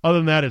 Other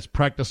than that, it's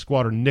practice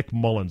squatter Nick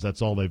Mullins.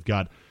 That's all they've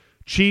got.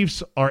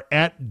 Chiefs are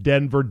at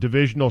Denver.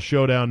 Divisional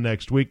showdown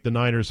next week. The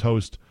Niners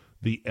host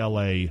the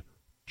L.A.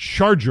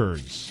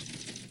 Chargers.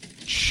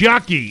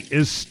 Chucky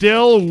is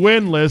still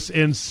winless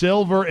in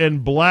silver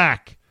and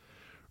black.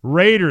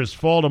 Raiders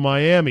fall to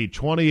Miami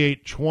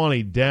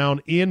 28-20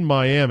 down in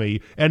Miami.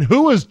 And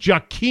who is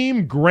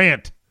Jakeem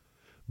Grant?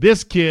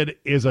 This kid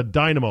is a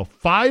dynamo.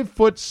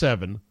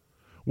 5'7",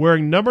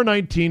 wearing number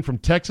 19 from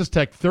Texas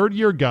Tech,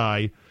 3rd-year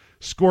guy.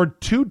 Scored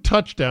 2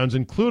 touchdowns,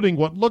 including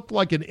what looked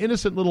like an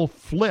innocent little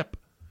flip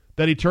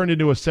that he turned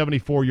into a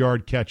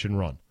 74-yard catch and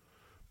run.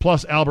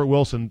 Plus, Albert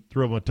Wilson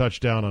threw him a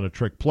touchdown on a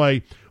trick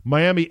play.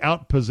 Miami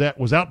was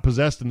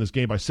outpossessed in this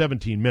game by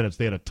 17 minutes.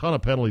 They had a ton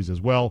of penalties as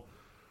well.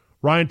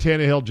 Ryan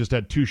Tannehill just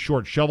had 2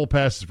 short shovel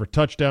passes for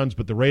touchdowns,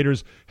 but the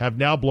Raiders have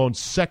now blown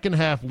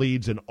second-half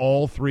leads in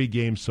all 3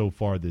 games so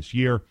far this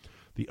year.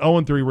 The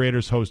 0-3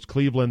 Raiders host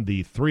Cleveland.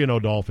 The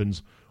 3-0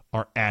 Dolphins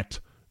are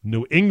at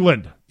New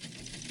England.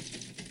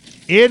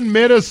 In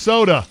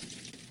Minnesota,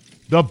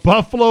 The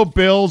Buffalo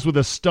Bills with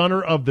a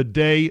stunner of the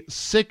day,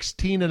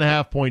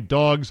 16.5-point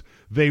dogs.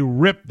 They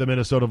ripped the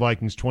Minnesota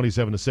Vikings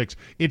 27-6.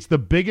 It's the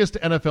biggest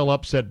NFL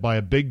upset by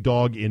a big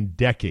dog in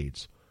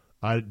decades.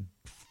 I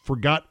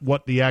forgot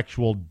what the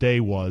actual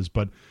day was,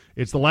 but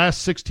it's the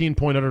last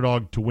 16-point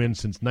underdog to win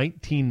since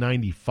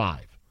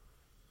 1995.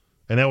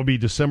 And that would be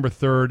December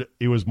 3rd.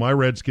 It was my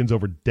Redskins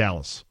over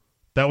Dallas.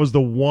 That was the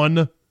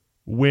one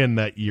win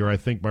that year I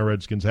think my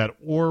Redskins had,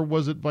 or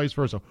was it vice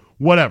versa?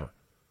 Whatever.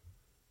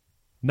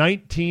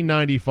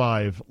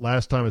 1995,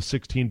 last time a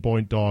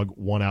 16-point dog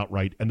won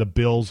outright, and the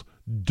Bills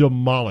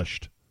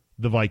demolished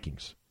the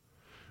Vikings.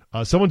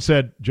 Someone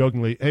said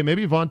jokingly, hey,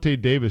 maybe Vontae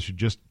Davis should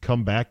just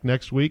come back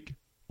next week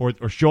or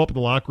show up in the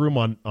locker room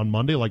on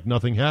Monday like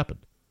nothing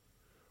happened.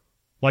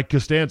 Like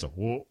Costanza.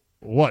 Well,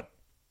 what?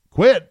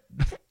 Quit?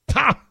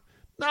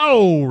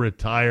 No,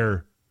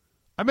 retire.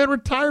 I meant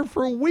retire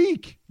for a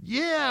week.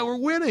 Yeah, we're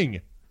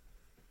winning.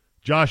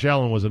 Josh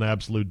Allen was an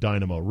absolute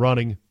dynamo.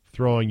 Running,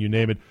 throwing, you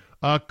name it.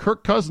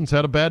 Kirk Cousins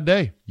had a bad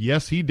day.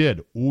 Yes, he did.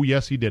 Ooh,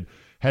 yes, he did.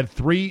 Had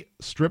 3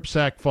 strip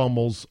sack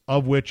fumbles,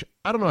 of which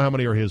I don't know how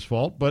many are his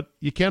fault, but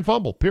you can't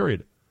fumble,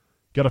 period.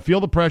 Got to feel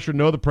the pressure,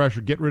 know the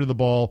pressure, get rid of the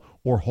ball,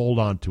 or hold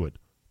on to it.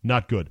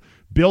 Not good.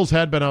 Bills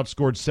had been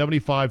outscored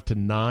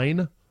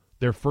 75-9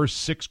 their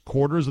first 6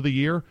 quarters of the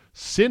year.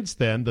 Since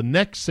then, the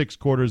next 6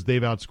 quarters,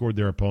 they've outscored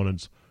their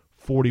opponents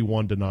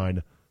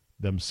 41-9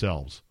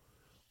 themselves.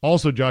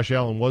 Also, Josh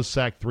Allen was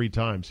sacked 3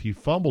 times. He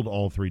fumbled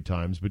all 3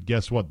 times, but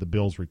guess what? The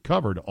Bills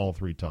recovered all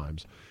 3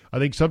 times. I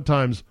think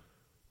sometimes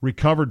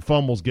recovered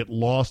fumbles get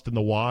lost in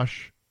the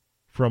wash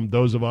from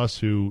those of us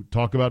who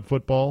talk about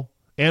football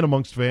and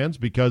amongst fans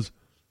because,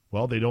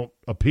 well, they don't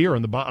appear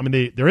in the box. I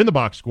mean, they're in the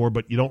box score,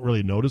 but you don't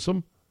really notice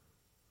them.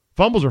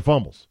 Fumbles are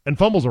fumbles, and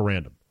fumbles are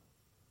random.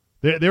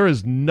 There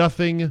is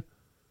nothing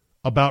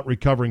about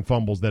recovering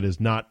fumbles that is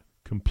not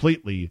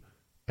completely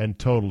and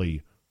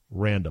totally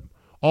random.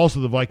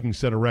 Also, the Vikings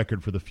set a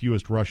record for the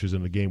fewest rushes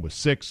in the game with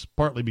 6,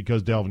 partly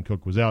because Dalvin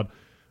Cook was out,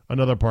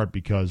 another part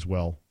because,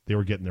 well, they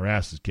were getting their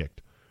asses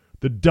kicked.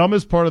 The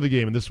dumbest part of the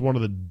game, and this is one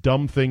of the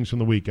dumb things from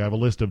the week, I have a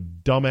list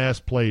of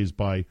dumbass plays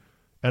by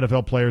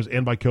NFL players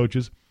and by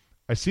coaches.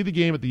 I see the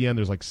game at the end,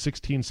 there's like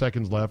 16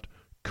 seconds left.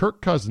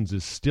 Kirk Cousins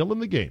is still in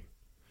the game,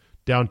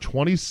 down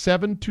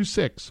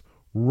 27-6,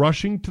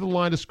 rushing to the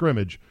line of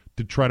scrimmage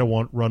to try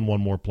to run one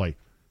more play.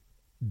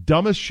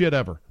 Dumbest shit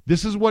ever.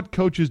 This is what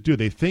coaches do.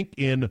 They think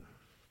in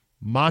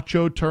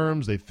macho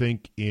terms, they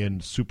think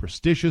in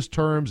superstitious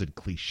terms and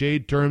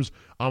cliched terms.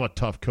 I'm a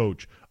tough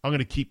coach. I'm going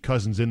to keep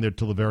Cousins in there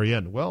till the very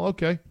end. Well,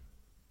 okay.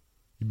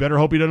 You better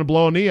hope he doesn't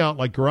blow a knee out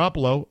like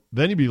Garoppolo.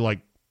 Then you'd be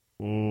like,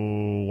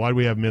 oh, why do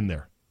we have him in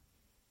there?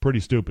 Pretty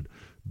stupid.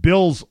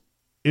 Bills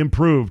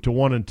improved to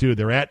 1-2.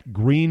 They're at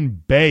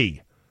Green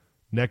Bay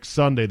next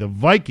Sunday. The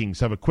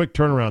Vikings have a quick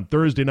turnaround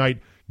Thursday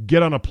night.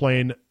 Get on a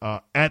plane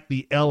at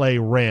the L.A.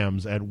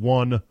 Rams at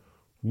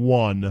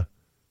 1-1-1.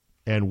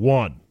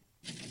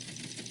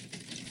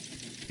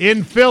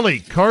 In Philly,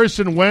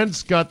 Carson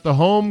Wentz got the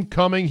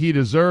homecoming he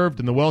deserved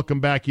and the welcome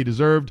back he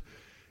deserved,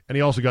 and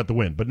he also got the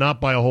win, but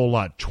not by a whole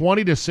lot.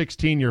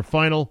 20-16 your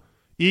final.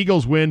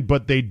 Eagles win,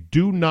 but they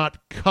do not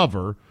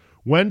cover.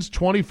 Wentz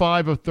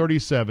 25 of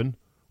 37,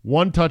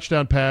 1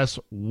 touchdown pass,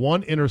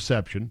 1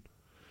 interception,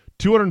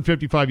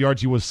 255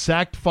 yards. He was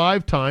sacked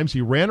 5 times.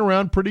 He ran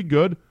around pretty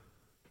good.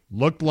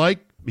 Looked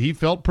like he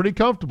felt pretty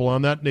comfortable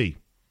on that knee.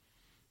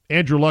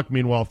 Andrew Luck,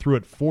 meanwhile, threw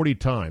it 40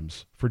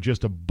 times for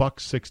just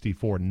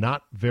 $164.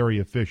 Not very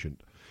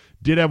efficient.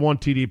 Did have 1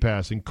 TD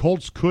passing.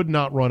 Colts could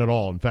not run at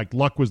all. In fact,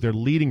 Luck was their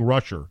leading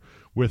rusher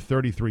with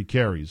 33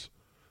 carries.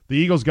 The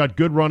Eagles got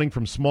good running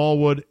from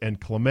Smallwood and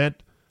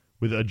Clement.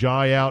 With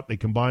Ajayi out, they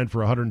combined for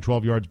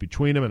 112 yards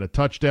between them and a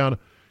touchdown.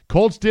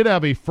 Colts did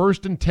have a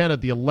 1st and 10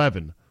 at the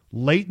 11.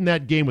 Late in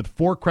that game with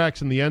 4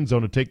 cracks in the end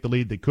zone to take the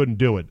lead. They couldn't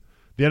do it.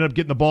 They ended up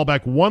getting the ball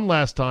back one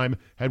last time,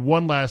 had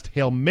one last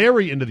Hail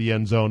Mary into the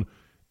end zone,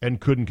 and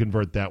couldn't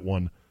convert that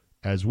one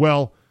as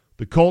well.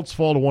 The Colts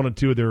fall to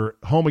 1-2. They're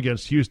home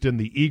against Houston.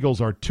 The Eagles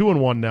are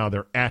 2-1 now.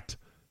 They're at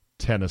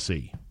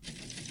Tennessee.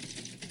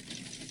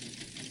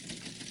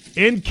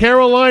 In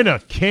Carolina,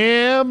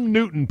 Cam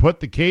Newton put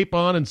the cape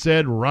on and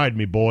said, "Ride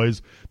me,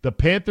 boys." The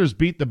Panthers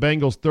beat the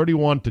Bengals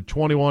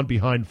 31-21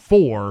 behind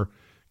 4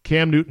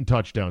 Cam Newton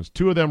touchdowns.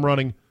 2 of them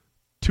running,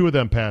 2 of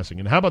them passing.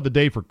 And how about the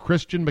day for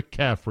Christian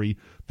McCaffrey,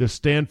 the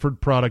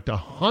Stanford product,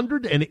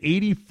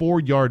 184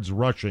 yards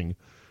rushing.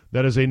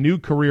 That is a new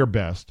career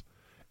best.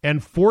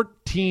 And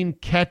 14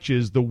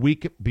 catches the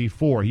week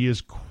before. He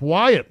is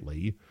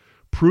quietly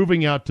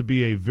proving out to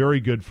be a very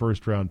good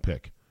first-round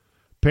pick.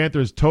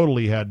 Panthers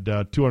totally had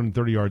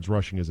 230 yards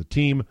rushing as a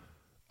team.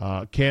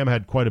 Cam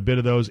had quite a bit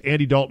of those.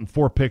 Andy Dalton,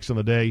 4 picks on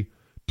the day.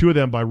 2 of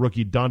them by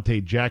rookie Dante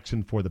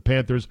Jackson for the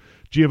Panthers.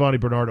 Giovanni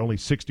Bernard, only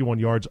 61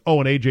 yards. Oh,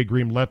 and A.J.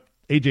 Green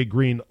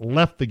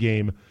left the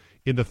game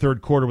in the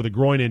third quarter with a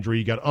groin injury.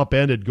 He got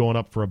upended going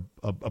up for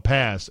a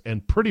pass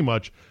and pretty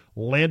much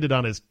landed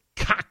on his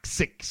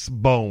coccyx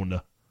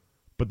bone.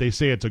 But they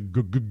say it's a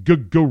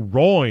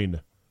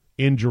groin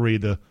injury.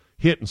 The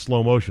hit in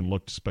slow motion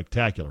looked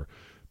spectacular.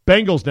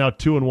 Bengals now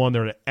 2-1.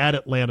 They're at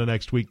Atlanta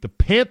next week. The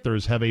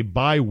Panthers have a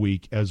bye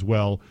week as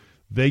well.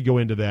 They go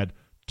into that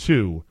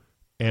 2-1.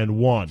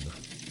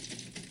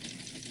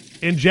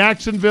 In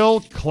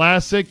Jacksonville,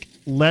 classic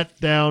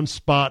letdown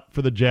spot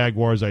for the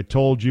Jaguars. I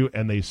told you,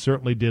 and they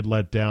certainly did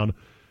let down.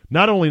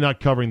 Not only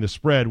not covering the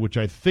spread, which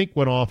I think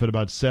went off at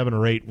about 7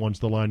 or 8 once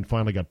the line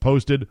finally got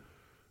posted,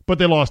 but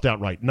they lost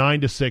outright,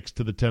 9-6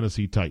 to the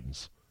Tennessee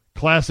Titans.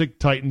 Classic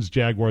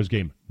Titans-Jaguars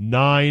game,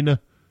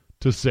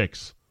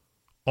 9-6.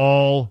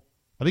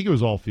 I think it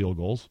was all field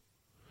goals.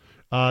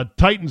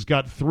 Titans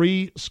got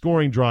 3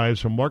 scoring drives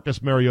from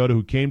Marcus Mariota,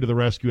 who came to the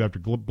rescue after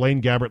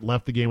Blaine Gabbert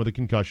left the game with a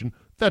concussion.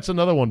 That's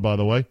another one, by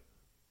the way.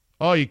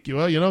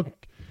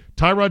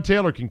 Tyrod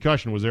Taylor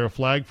concussion. Was there a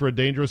flag for a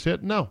dangerous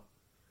hit? No.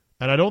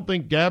 And I don't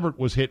think Gabbert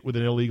was hit with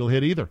an illegal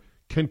hit either.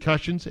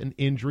 Concussions and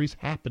injuries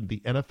happen.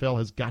 The NFL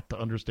has got to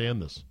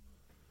understand this.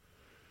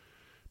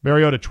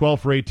 Mariota,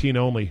 12 for 18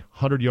 only,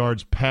 100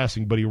 yards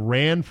passing, but he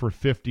ran for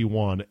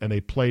 51, and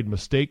they played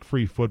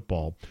mistake-free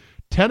football.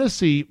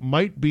 Tennessee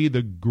might be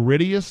the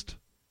grittiest,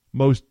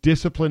 most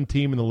disciplined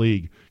team in the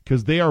league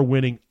because they are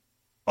winning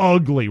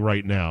ugly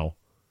right now.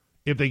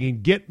 If they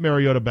can get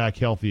Mariota back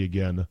healthy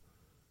again,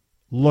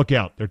 look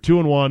out. They're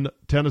 2-1.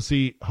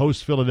 Tennessee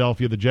hosts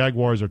Philadelphia. The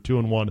Jaguars are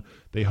 2-1.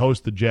 They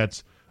host the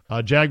Jets.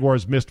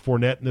 Jaguars missed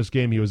Fournette in this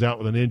game. He was out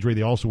with an injury.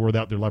 They also were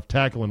without their left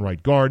tackle and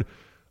right guard.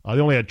 They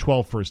only had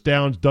 12 first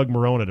downs. Doug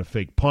Marrone had a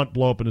fake punt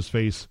blow up in his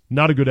face.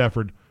 Not a good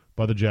effort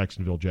by the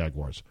Jacksonville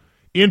Jaguars.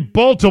 In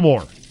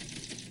Baltimore,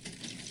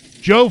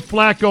 Joe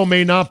Flacco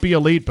may not be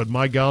elite, but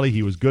my golly,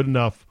 he was good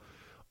enough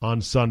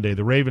on Sunday.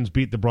 The Ravens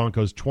beat the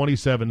Broncos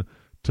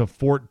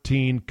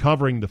 27-14,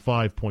 covering the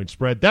 5-point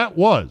spread. That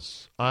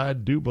was, I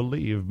do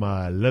believe,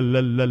 my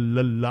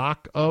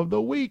lock of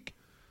the week.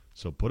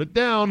 So put it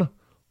down.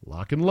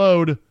 Lock and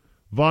load.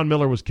 Von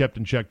Miller was kept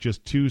in check,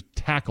 just 2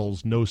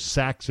 tackles, no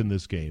sacks in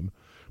this game.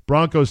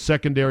 Broncos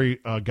secondary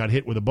got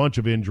hit with a bunch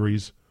of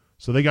injuries,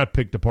 so they got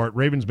picked apart.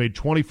 Ravens made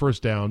 20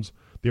 first downs.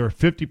 They were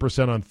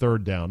 50% on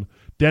third down.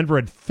 Denver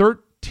had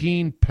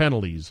 13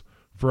 penalties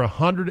for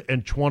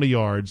 120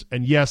 yards.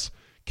 And yes,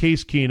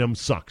 Case Keenum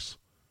sucks.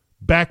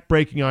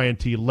 Back-breaking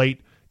INT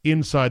late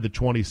inside the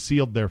 20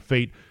 sealed their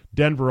fate.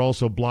 Denver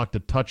also blocked a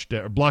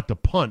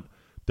punt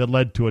that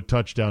led to a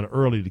touchdown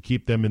early to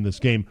keep them in this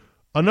game.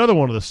 Another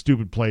one of the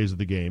stupid plays of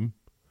the game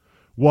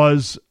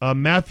was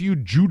Matthew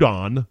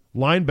Judon,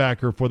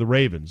 linebacker for the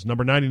Ravens,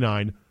 number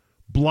 99,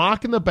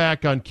 blocking the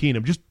back on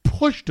Keenum, just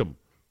pushed him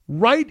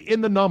right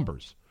in the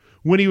numbers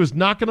when he was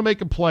not going to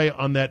make a play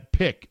on that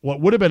pick.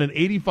 What would have been an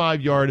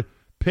 85-yard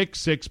pick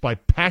six by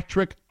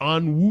Patrick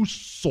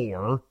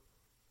Onwuasor.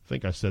 I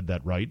think I said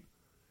that right.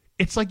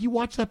 It's like you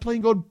watch that play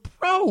and go,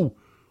 bro,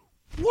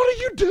 what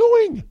are you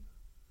doing?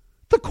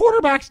 The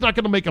quarterback's not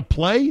going to make a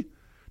play.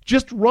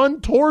 Just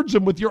run towards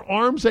him with your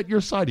arms at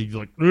your side. He's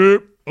like,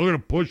 I'm going to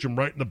push him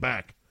right in the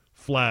back.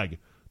 Flag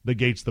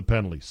negates the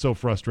penalty. So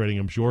frustrating,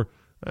 I'm sure.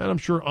 And I'm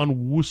sure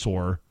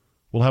Onwuasor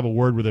will have a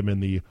word with him in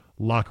the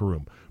locker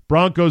room.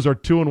 Broncos are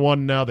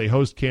 2-1 now. They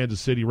host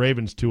Kansas City.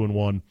 Ravens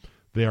 2-1.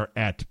 They are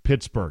at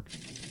Pittsburgh.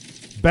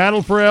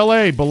 Battle for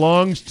L.A.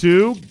 belongs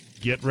to,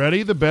 get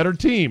ready, the better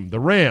team, the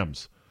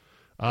Rams.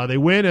 They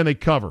win and they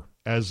cover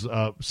as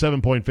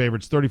 7-point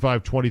favorites,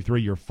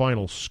 35-23 your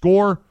final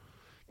score.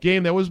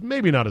 Game that was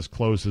maybe not as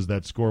close as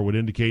that score would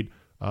indicate.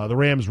 The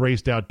Rams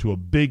raced out to a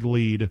big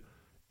lead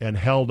and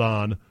held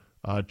on.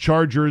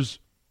 Chargers,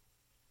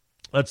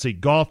 let's see,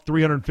 Goff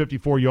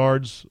 354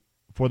 yards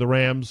for the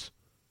Rams.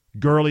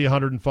 Gurley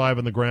 105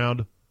 on the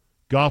ground.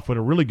 Goff had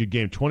a really good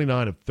game,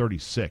 29 of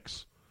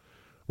 36.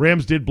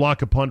 Rams did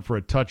block a punt for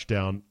a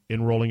touchdown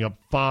in rolling up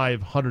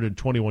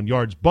 521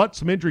 yards, but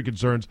some injury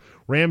concerns.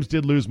 Rams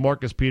did lose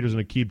Marcus Peters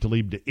and Aqib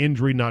Talib to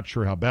injury. Not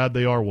sure how bad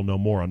they are. We'll know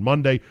more on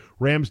Monday.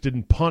 Rams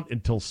didn't punt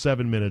until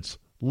 7 minutes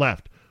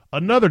left.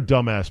 Another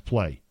dumbass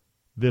play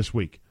this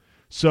week.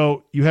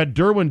 So you had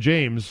Derwin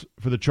James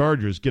for the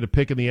Chargers get a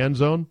pick in the end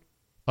zone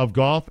of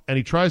Goff, and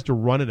he tries to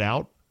run it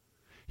out.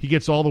 He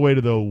gets all the way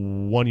to the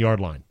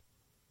 1-yard line.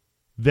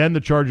 Then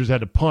the Chargers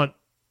had to punt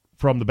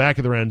from the back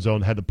of their end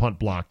zone, had the punt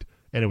blocked,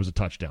 and it was a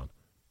touchdown.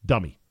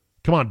 Dummy.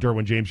 Come on,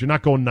 Derwin James. You're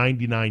not going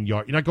 99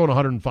 yards. You're not going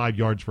 105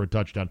 yards for a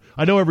touchdown.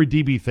 I know every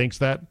DB thinks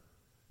that.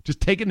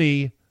 Just take a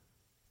knee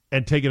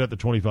and take it at the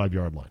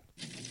 25-yard line.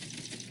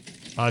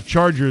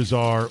 Chargers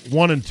are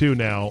 1-2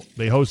 now.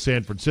 They host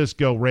San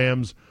Francisco.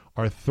 Rams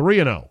are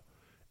 3-0,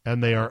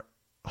 and they are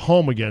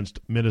home against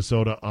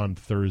Minnesota on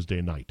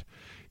Thursday night.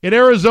 In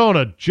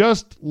Arizona,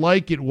 just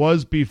like it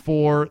was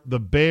before, the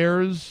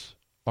Bears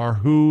are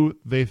who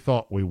they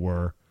thought we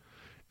were,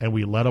 and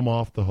we let them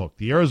off the hook.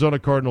 The Arizona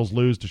Cardinals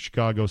lose to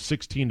Chicago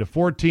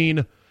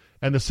 16-14,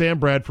 and the Sam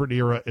Bradford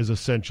era is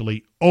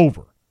essentially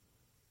over.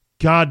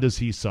 God, does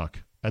he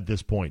suck at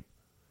this point.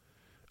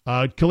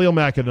 Khalil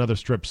Mack had another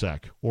strip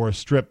sack, or a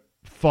strip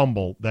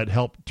fumble that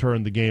helped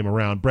turn the game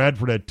around.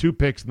 Bradford had 2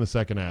 picks in the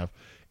second half,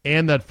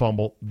 and that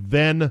fumble.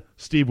 Then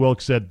Steve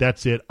Wilkes said,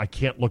 that's it. I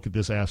can't look at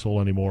this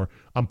asshole anymore.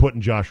 I'm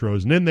putting Josh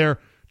Rosen in there.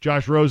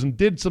 Josh Rosen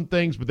did some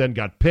things, but then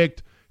got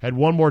picked, had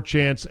one more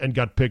chance and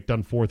got picked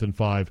on 4th and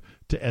 5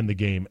 to end the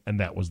game, and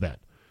that was that.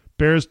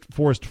 Bears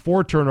forced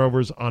 4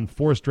 turnovers on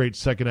 4 straight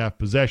second-half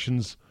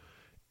possessions,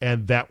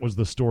 and that was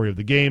the story of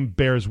the game.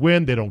 Bears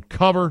win. They don't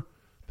cover.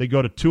 They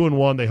go to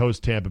 2-1. They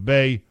host Tampa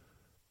Bay,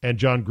 and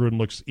John Gruden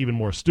looks even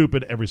more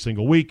stupid every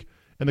single week.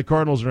 And the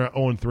Cardinals are now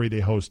 0-3. They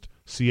host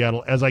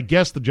Seattle, as I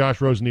guess the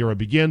Josh Rosen era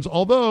begins,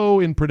 although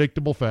in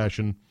predictable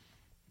fashion,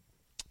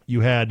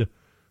 you had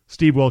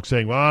Steve Wilkes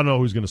saying, well, I don't know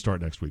who's going to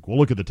start next week. We'll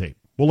look at the tape.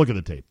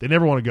 They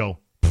never want to go,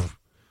 of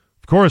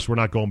course we're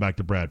not going back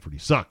to Bradford. He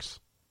sucks.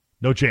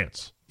 No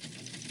chance.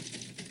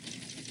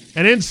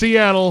 And in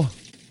Seattle,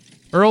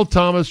 Earl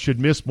Thomas should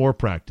miss more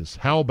practice.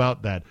 How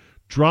about that?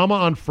 Drama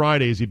on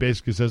Fridays, he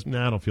basically says,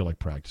 I don't feel like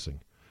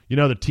practicing. You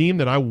know, the team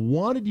that I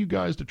wanted you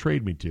guys to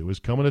trade me to is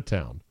coming to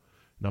town,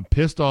 and I'm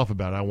pissed off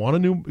about it. I want a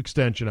new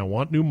extension. I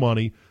want new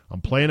money.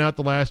 I'm playing out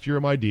the last year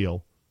of my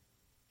deal,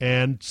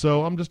 and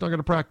so I'm just not going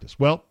to practice.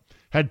 Well,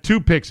 had 2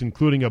 picks,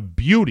 including a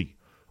beauty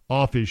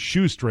off his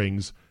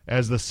shoestrings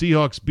as the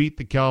Seahawks beat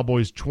the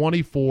Cowboys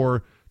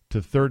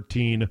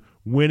 24-13,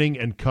 winning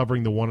and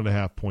covering the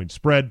 1.5-point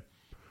spread.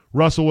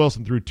 Russell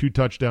Wilson threw 2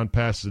 touchdown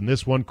passes in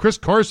this one. Chris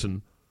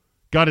Carson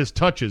got his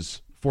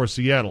touches for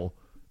Seattle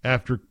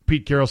after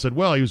Pete Carroll said,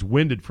 well, he was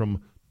winded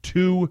from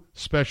 2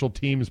 special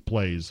teams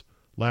plays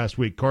last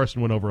week.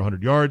 Carson went over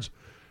 100 yards.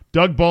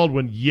 Doug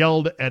Baldwin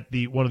yelled at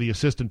one of the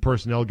assistant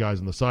personnel guys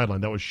on the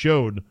sideline. That was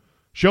shown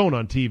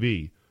on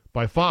TV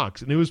by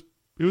Fox, and it was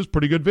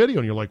pretty good video,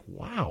 and you're like,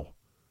 wow,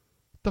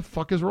 what the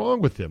fuck is wrong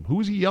with him?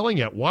 Who's he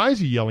yelling at? Why is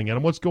he yelling at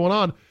him? What's going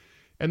on?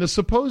 And the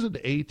supposed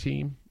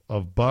A-team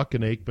of Buck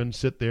and Aikman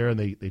sit there, and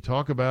they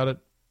talk about it,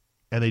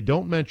 and they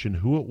don't mention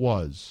who it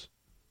was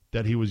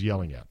that he was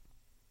yelling at.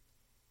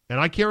 And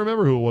I can't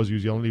remember who it was he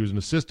was yelling at. He was an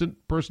assistant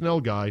personnel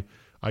guy.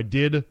 I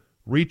did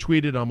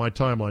retweet it on my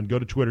timeline. Go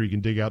to Twitter. You can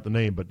dig out the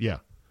name. But, yeah.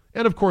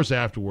 And, of course,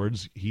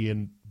 afterwards, he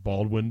and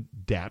Baldwin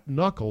dapped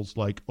knuckles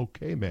like,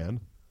 okay, man.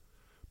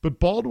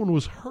 But Baldwin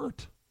was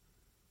hurt.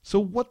 So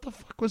what the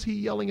fuck was he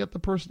yelling at the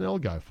personnel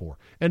guy for?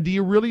 And do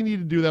you really need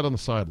to do that on the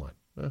sideline?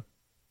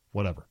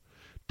 Whatever.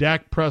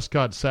 Dak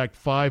Prescott sacked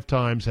 5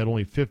 times, had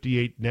only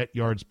 58 net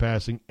yards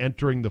passing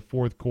entering the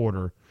 4th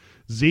quarter.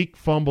 Zeke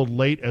fumbled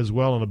late as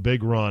well on a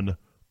big run.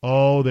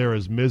 Oh, there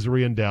is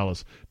misery in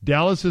Dallas.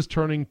 Dallas is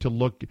turning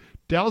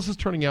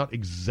out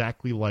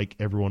exactly like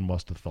everyone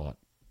must have thought.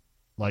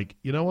 Like,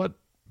 you know what?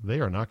 They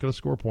are not going to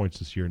score points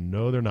this year.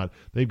 No, they're not.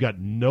 They've got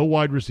no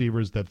wide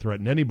receivers that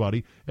threaten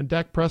anybody, and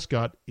Dak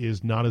Prescott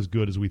is not as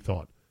good as we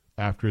thought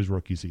after his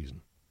rookie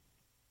season.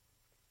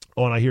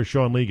 Oh, and I hear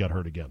Sean Lee got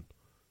hurt again.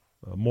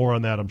 More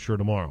on that, I'm sure,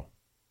 tomorrow.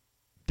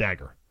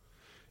 Dagger.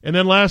 And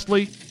then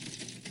lastly,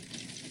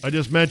 I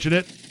just mentioned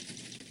it,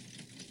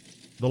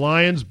 the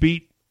Lions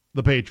beat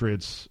the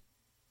Patriots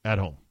at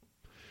home.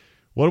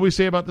 What do we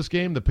say about this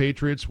game? The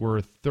Patriots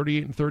were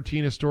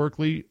 38-13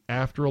 historically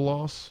after a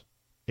loss,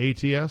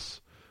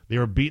 ATS. They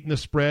were beating the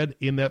spread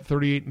in that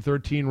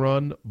 38-13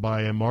 run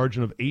by a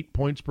margin of 8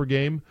 points per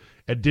game.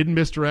 And didn't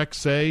Mr. X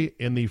say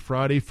in the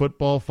Friday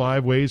Football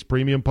 5 Ways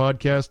premium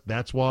podcast,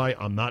 that's why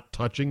I'm not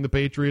touching the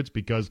Patriots,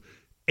 because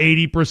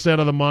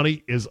 80% of the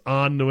money is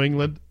on New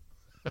England?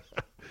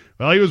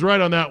 Well, he was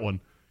right on that one.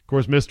 Of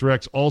course, Mr.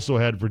 X also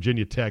had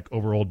Virginia Tech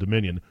over Old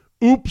Dominion.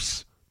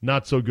 Oops,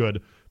 not so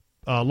good.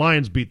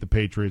 Lions beat the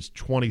Patriots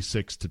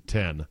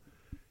 26-10.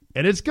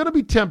 And it's going to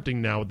be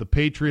tempting now with the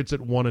Patriots at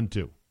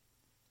 1-2.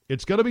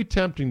 It's going to be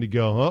tempting to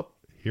go,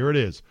 here it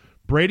is.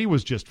 Brady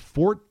was just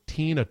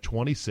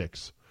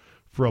 14-26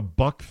 for a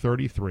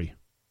 $133.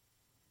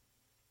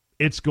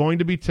 It's going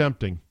to be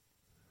tempting.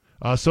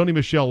 Sony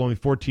Michel, only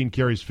 14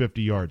 carries,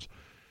 50 yards.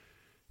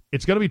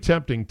 It's going to be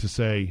tempting to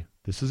say,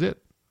 this is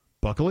it.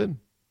 Buckle in.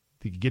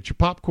 Get your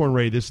popcorn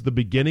ready. This is the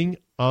beginning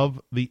of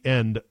the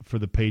end for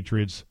the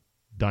Patriots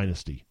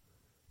dynasty.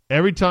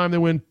 Every time they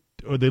win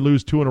or they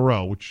lose 2 in a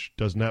row, which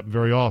doesn't happen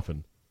very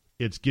often,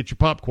 it's get your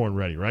popcorn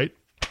ready, right?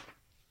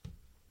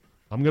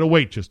 I'm going to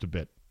wait just a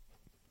bit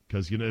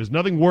because there's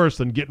nothing worse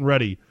than getting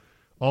ready,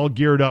 all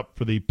geared up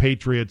for the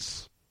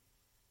Patriots'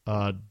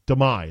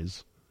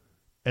 demise,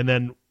 and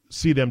then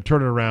see them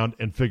turn it around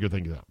and figure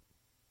things out.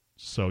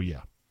 So,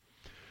 yeah.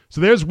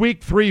 So there's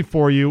week 3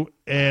 for you,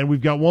 and we've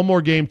got one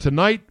more game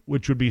tonight,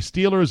 which would be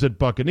Steelers at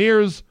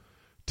Buccaneers.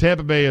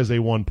 Tampa Bay is a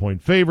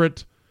 1-point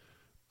favorite.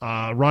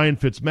 Ryan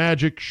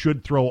Fitzmagic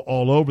should throw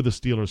all over the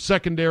Steelers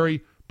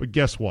secondary, but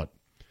guess what?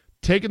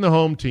 Taking the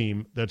home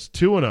team that's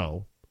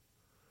 2-0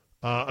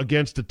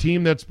 against a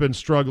team that's been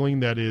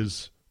struggling, that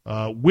is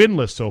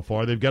winless so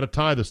far. They've got to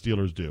tie, the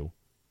Steelers do,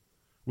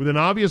 with an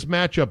obvious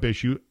matchup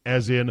issue,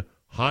 as in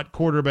hot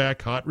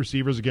quarterback, hot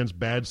receivers against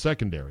bad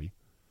secondary.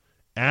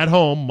 At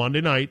home, Monday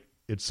night,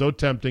 it's so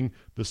tempting.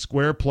 The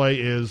square play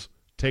is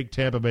take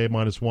Tampa Bay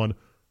 -1.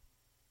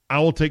 I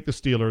will take the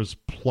Steelers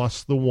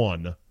plus the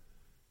 1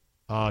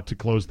 to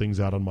close things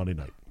out on Monday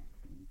night.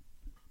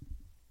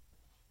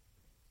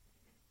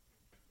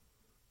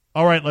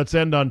 All right, let's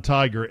end on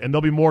Tiger. And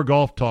there'll be more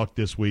golf talk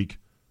this week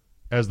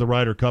as the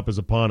Ryder Cup is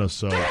upon us.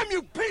 So, damn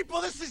you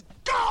people, this is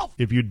golf!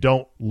 If you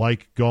don't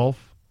like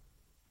golf,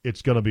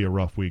 it's going to be a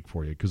rough week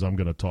for you because I'm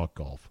going to talk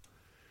golf.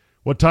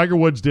 What Tiger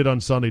Woods did on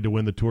Sunday to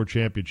win the Tour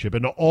Championship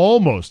and to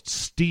almost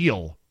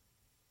steal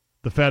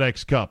the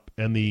FedEx Cup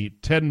and the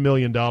 $10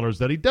 million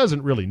that he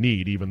doesn't really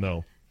need, even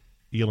though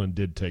Elin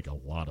did take a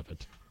lot of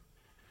it,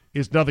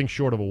 is nothing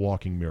short of a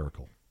walking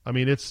miracle. I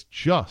mean, it's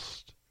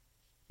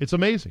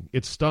amazing.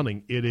 It's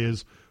stunning. It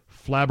is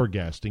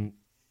flabbergasting.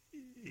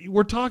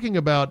 We're talking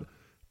about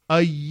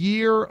a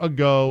year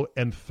ago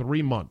and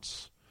 3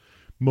 months.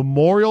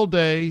 Memorial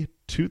Day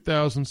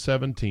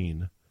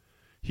 2017,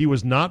 he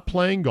was not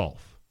playing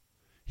golf.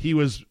 He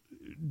was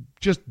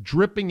just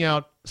dripping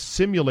out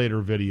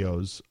simulator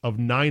videos of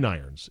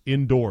 9-irons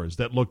indoors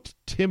that looked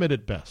timid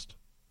at best.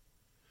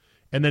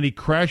 And then he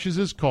crashes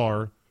his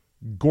car,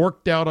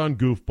 gorked out on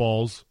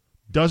goofballs,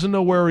 doesn't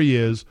know where he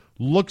is,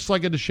 looks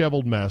like a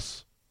disheveled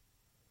mess.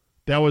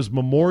 That was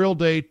Memorial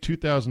Day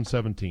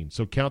 2017.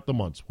 So count the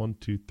months. 1,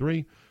 2,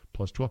 3,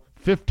 plus 12.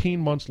 15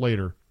 months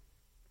later,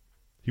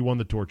 he won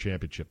the Tour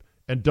Championship.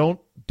 And don't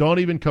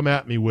even come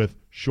at me with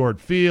short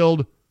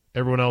field,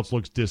 everyone else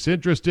looks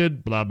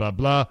disinterested, blah, blah,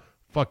 blah.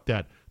 Fuck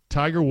that.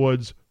 Tiger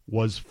Woods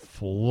was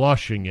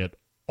flushing it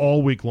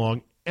all week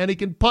long, and he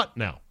can putt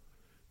now.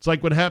 It's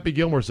like when Happy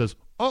Gilmore says,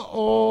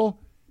 uh-oh,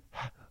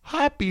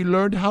 Happy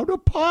learned how to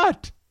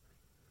putt.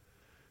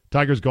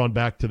 Tiger's gone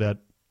back to that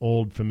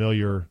old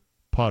familiar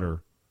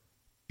putter.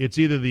 It's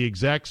either the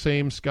exact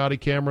same Scotty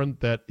Cameron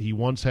that he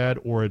once had,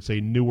 or it's a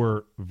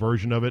newer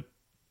version of it.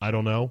 I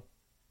don't know.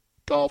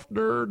 Golf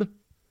nerd.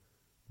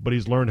 But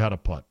he's learned how to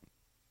putt.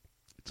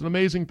 It's an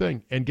amazing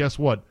thing. And guess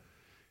what?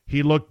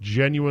 He looked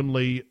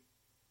genuinely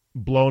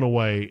blown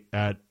away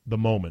at the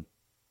moment.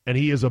 And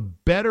he is a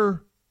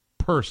better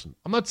person.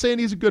 I'm not saying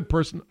he's a good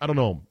person. I don't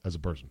know him as a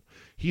person.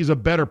 He's a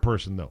better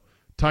person, though.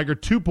 Tiger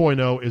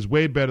 2.0 is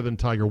way better than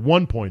Tiger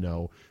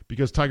 1.0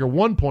 because Tiger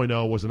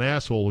 1.0 was an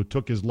asshole who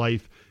took his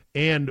life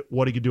and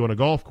what he could do on a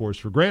golf course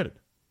for granted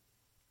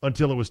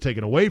until it was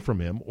taken away from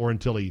him or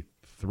until he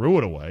threw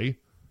it away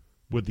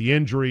with the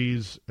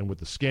injuries and with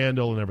the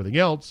scandal and everything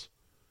else.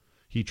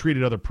 He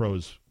treated other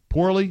pros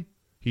poorly.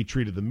 He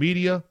treated the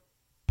media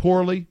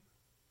poorly.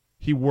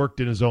 He worked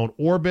in his own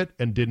orbit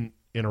and didn't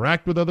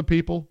interact with other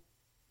people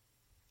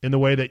in the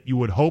way that you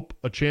would hope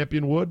a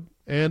champion would,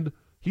 and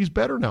he's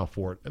better now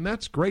for it, and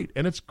that's great,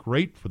 and it's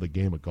great for the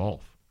game of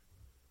golf.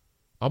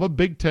 I'm a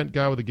big tent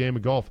guy with the game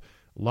of golf.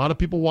 A lot of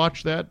people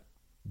watch that,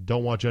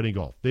 don't watch any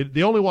golf.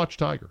 They only watch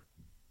Tiger,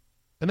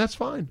 and that's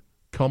fine.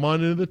 Come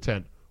on into the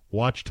tent,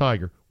 watch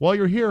Tiger. While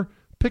you're here,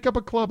 pick up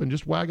a club and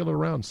just waggle it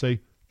around and say,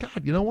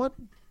 God, you know what?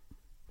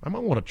 I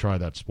might want to try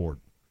that sport.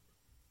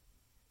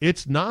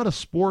 It's not a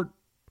sport.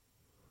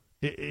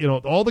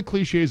 All the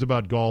cliches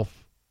about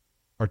golf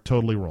are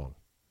totally wrong.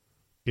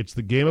 It's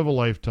the game of a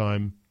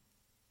lifetime.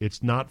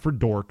 It's not for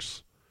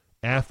dorks.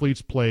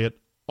 Athletes play it.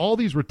 All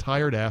these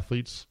retired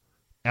athletes,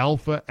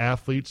 alpha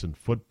athletes in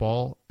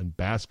football and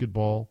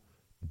basketball,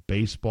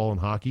 baseball and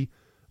hockey,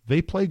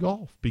 they play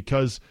golf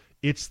because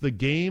it's the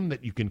game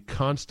that you can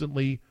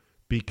constantly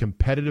be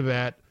competitive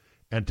at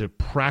and to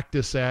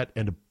practice at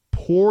and to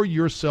pour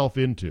yourself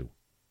into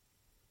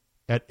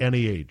at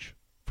any age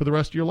for the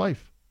rest of your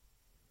life.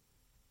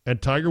 And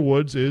Tiger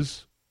Woods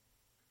is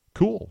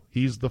cool.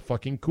 He's the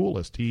fucking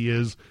coolest. He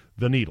is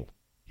the needle.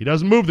 He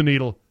doesn't move the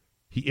needle.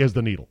 He is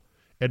the needle.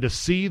 And to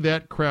see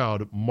that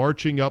crowd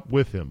marching up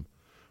with him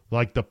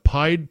like the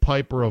Pied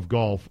Piper of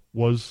golf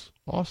was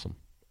awesome.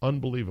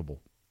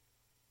 Unbelievable.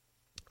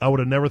 I would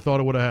have never thought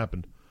it would have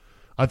happened.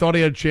 I thought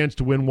he had a chance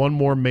to win one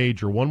more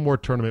major, one more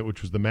tournament,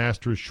 which was the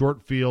Masters,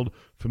 short field,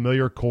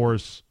 familiar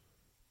course.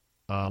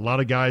 A lot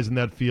of guys in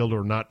that field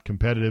are not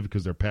competitive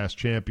because they're past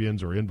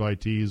champions or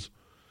invitees.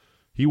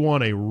 He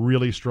won a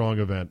really strong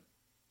event.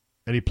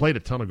 And he played a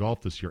ton of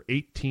golf this year,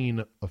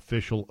 18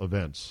 official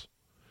events.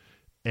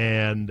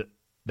 And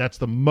that's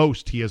the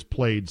most he has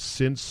played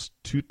since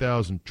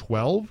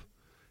 2012.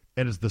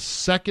 And is the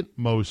second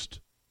most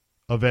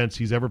events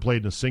he's ever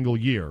played in a single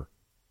year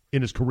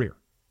in his career.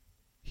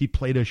 He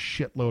played a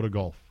shitload of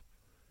golf.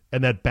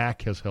 And that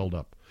back has held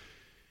up.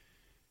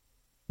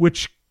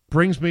 Which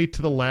brings me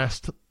to the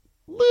last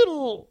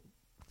little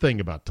thing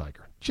about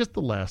Tiger. Just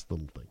the last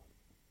little thing.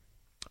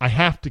 I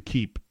have to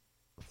keep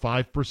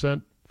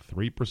 5%,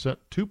 3%,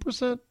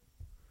 2%.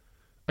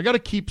 I got to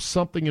keep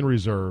something in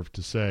reserve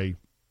to say,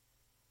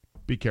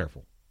 be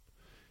careful.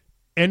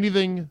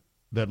 Anything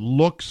that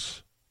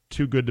looks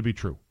too good to be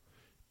true.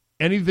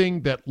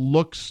 Anything that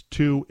looks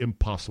too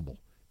impossible.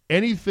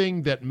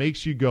 Anything that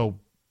makes you go,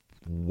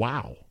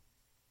 wow,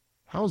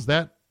 how's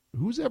that?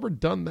 Who's ever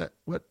done that?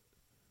 What?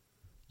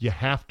 You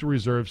have to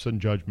reserve some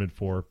judgment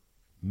for.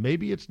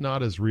 Maybe it's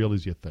not as real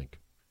as you think.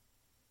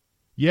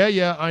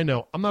 Yeah, I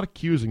know. I'm not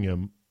accusing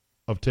him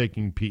of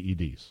taking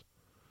PEDs.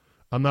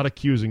 I'm not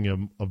accusing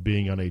him of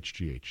being on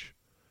HGH.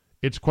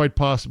 It's quite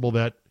possible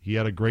that he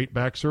had a great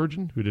back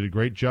surgeon who did a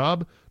great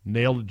job,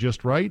 nailed it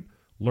just right,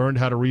 learned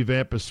how to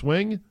revamp his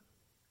swing.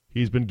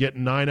 He's been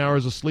getting 9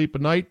 hours of sleep a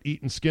night,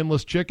 eating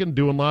skinless chicken,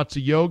 doing lots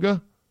of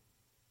yoga,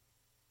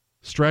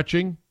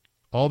 stretching,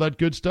 all that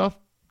good stuff.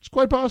 It's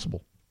quite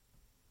possible.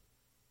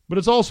 But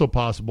it's also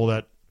possible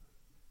that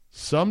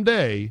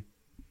someday,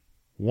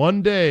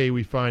 one day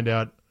we find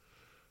out,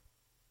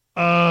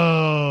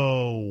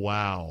 oh,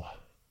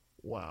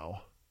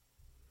 wow.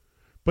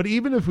 But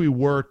even if we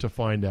were to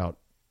find out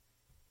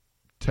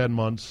 10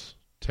 months,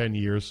 10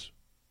 years,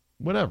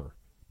 whatever,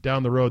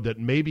 down the road that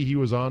maybe he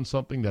was on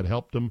something that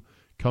helped him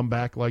come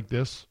back like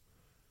this,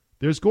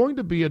 there's going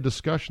to be a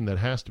discussion that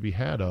has to be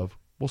had of,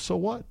 well, so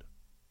what?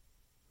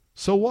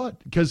 So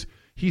what? Because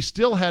he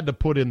still had to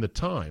put in the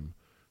time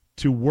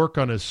to work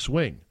on his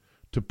swing,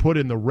 to put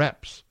in the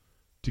reps,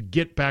 to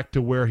get back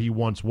to where he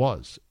once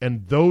was.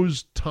 And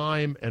those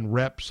time and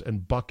reps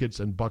and buckets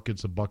and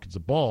buckets and buckets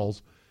of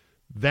balls,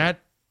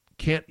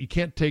 you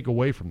can't take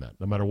away from that,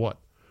 no matter what.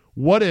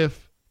 What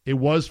if it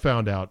was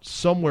found out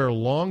somewhere a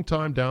long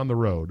time down the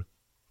road,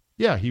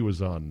 yeah, he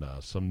was on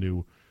some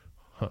new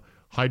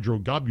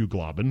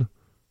hydroxyglobulin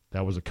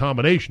that was a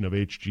combination of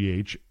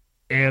HGH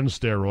and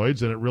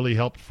steroids, and it really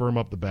helped firm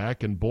up the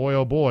back. And boy,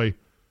 oh boy,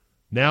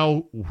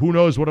 now who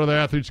knows what other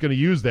athlete's going to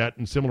use that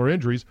in similar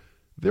injuries.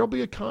 There'll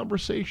be a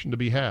conversation to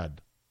be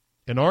had,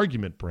 an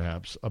argument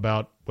perhaps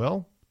about,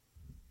 well,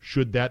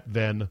 should that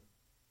then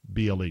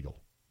be illegal?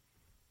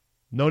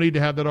 No need to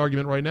have that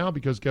argument right now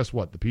because guess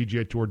what? The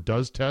PGA Tour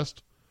does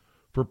test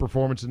for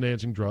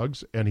performance-enhancing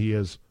drugs, and he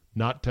has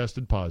not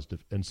tested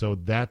positive. And so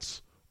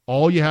that's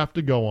all you have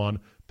to go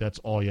on. That's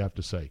all you have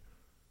to say.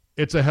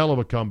 It's a hell of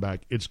a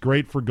comeback. It's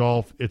great for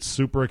golf. It's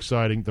super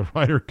exciting. The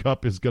Ryder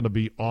Cup is going to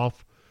be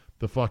off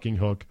the fucking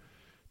hook.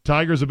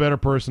 Tiger's a better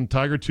person.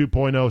 Tiger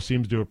 2.0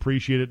 seems to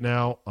appreciate it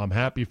now. I'm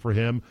happy for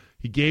him.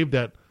 He gave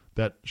that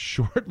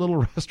short little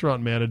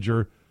restaurant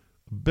manager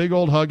a big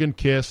old hug and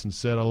kiss and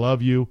said, I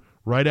love you,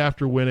 right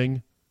after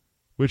winning,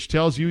 which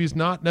tells you he's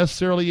not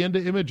necessarily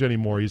into image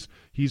anymore.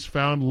 He's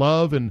found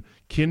love and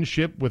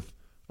kinship with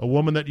a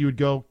woman that you would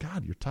go,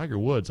 God, you're Tiger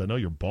Woods. I know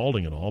you're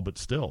balding and all, but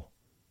still.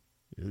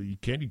 You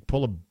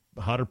pull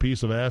a hotter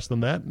piece of ass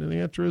than that? And the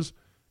answer is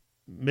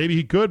maybe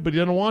he could, but he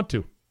doesn't want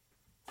to.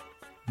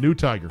 New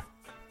Tiger.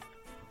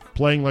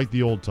 Playing like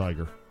the old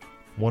Tiger.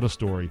 What a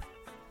story.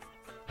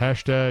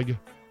 Hashtag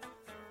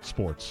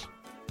sports.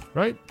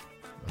 Right?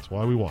 That's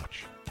why we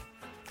watch.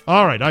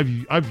 All right,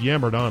 I've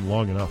yammered on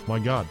long enough. My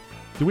God.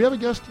 Did we have a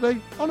guest today?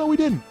 Oh, no, we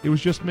didn't. It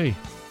was just me.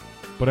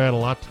 But I had a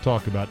lot to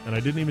talk about, and I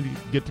didn't even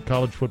get to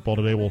college football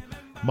today. We'll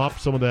mop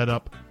some of that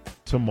up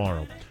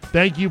tomorrow.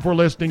 Thank you for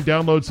listening.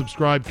 Download,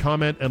 subscribe,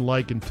 comment, and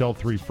like, and tell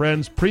 3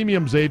 friends.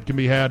 Premium Zabe can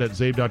be had at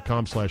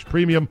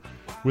zabe.com/premium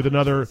with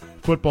another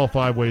Football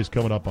 5 Ways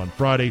coming up on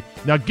Friday.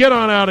 Now get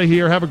on out of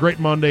here. Have a great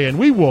Monday, and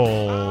we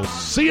will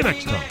see you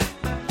next time.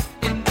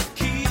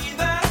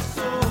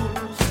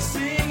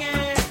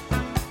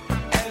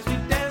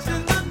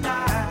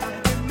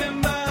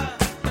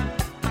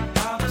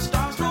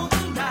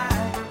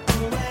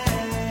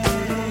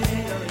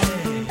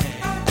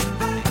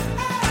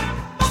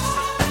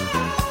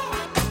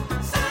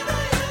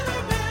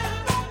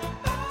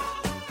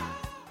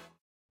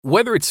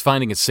 Whether it's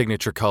finding a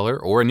signature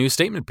color or a new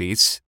statement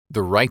piece,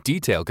 the right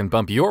detail can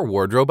bump your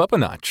wardrobe up a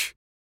notch.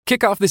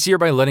 Kick off this year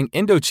by letting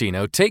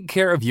Indochino take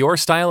care of your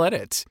style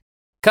edit.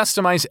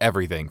 Customize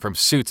everything from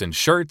suits and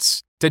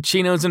shirts to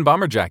chinos and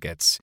bomber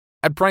jackets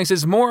at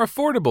prices more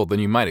affordable than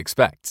you might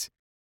expect.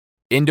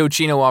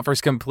 Indochino offers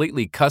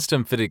completely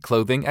custom-fitted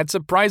clothing at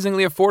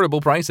surprisingly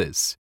affordable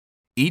prices.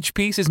 Each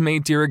piece is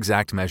made to your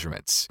exact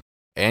measurements,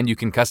 and you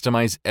can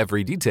customize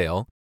every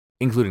detail,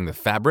 including the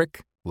fabric,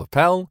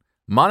 lapel,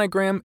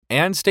 monogram,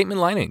 and statement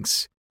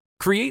linings.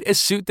 Create a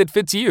suit that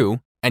fits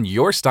you and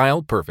your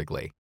style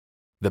perfectly.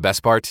 The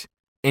best part?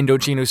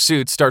 Indochino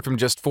suits start from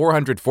just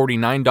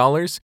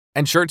 $449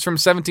 and shirts from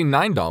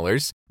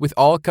 $79 with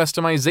all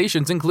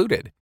customizations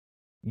included.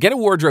 Get a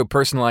wardrobe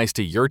personalized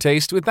to your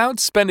taste without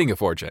spending a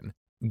fortune.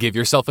 Give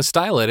yourself a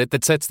style edit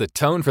that sets the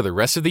tone for the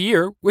rest of the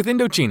year with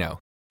Indochino.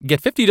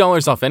 Get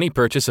 $50 off any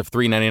purchase of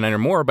 $3.99 or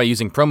more by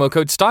using promo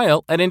code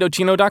STYLE at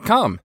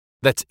Indochino.com.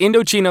 That's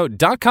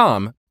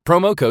Indochino.com.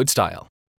 Promo code STYLE.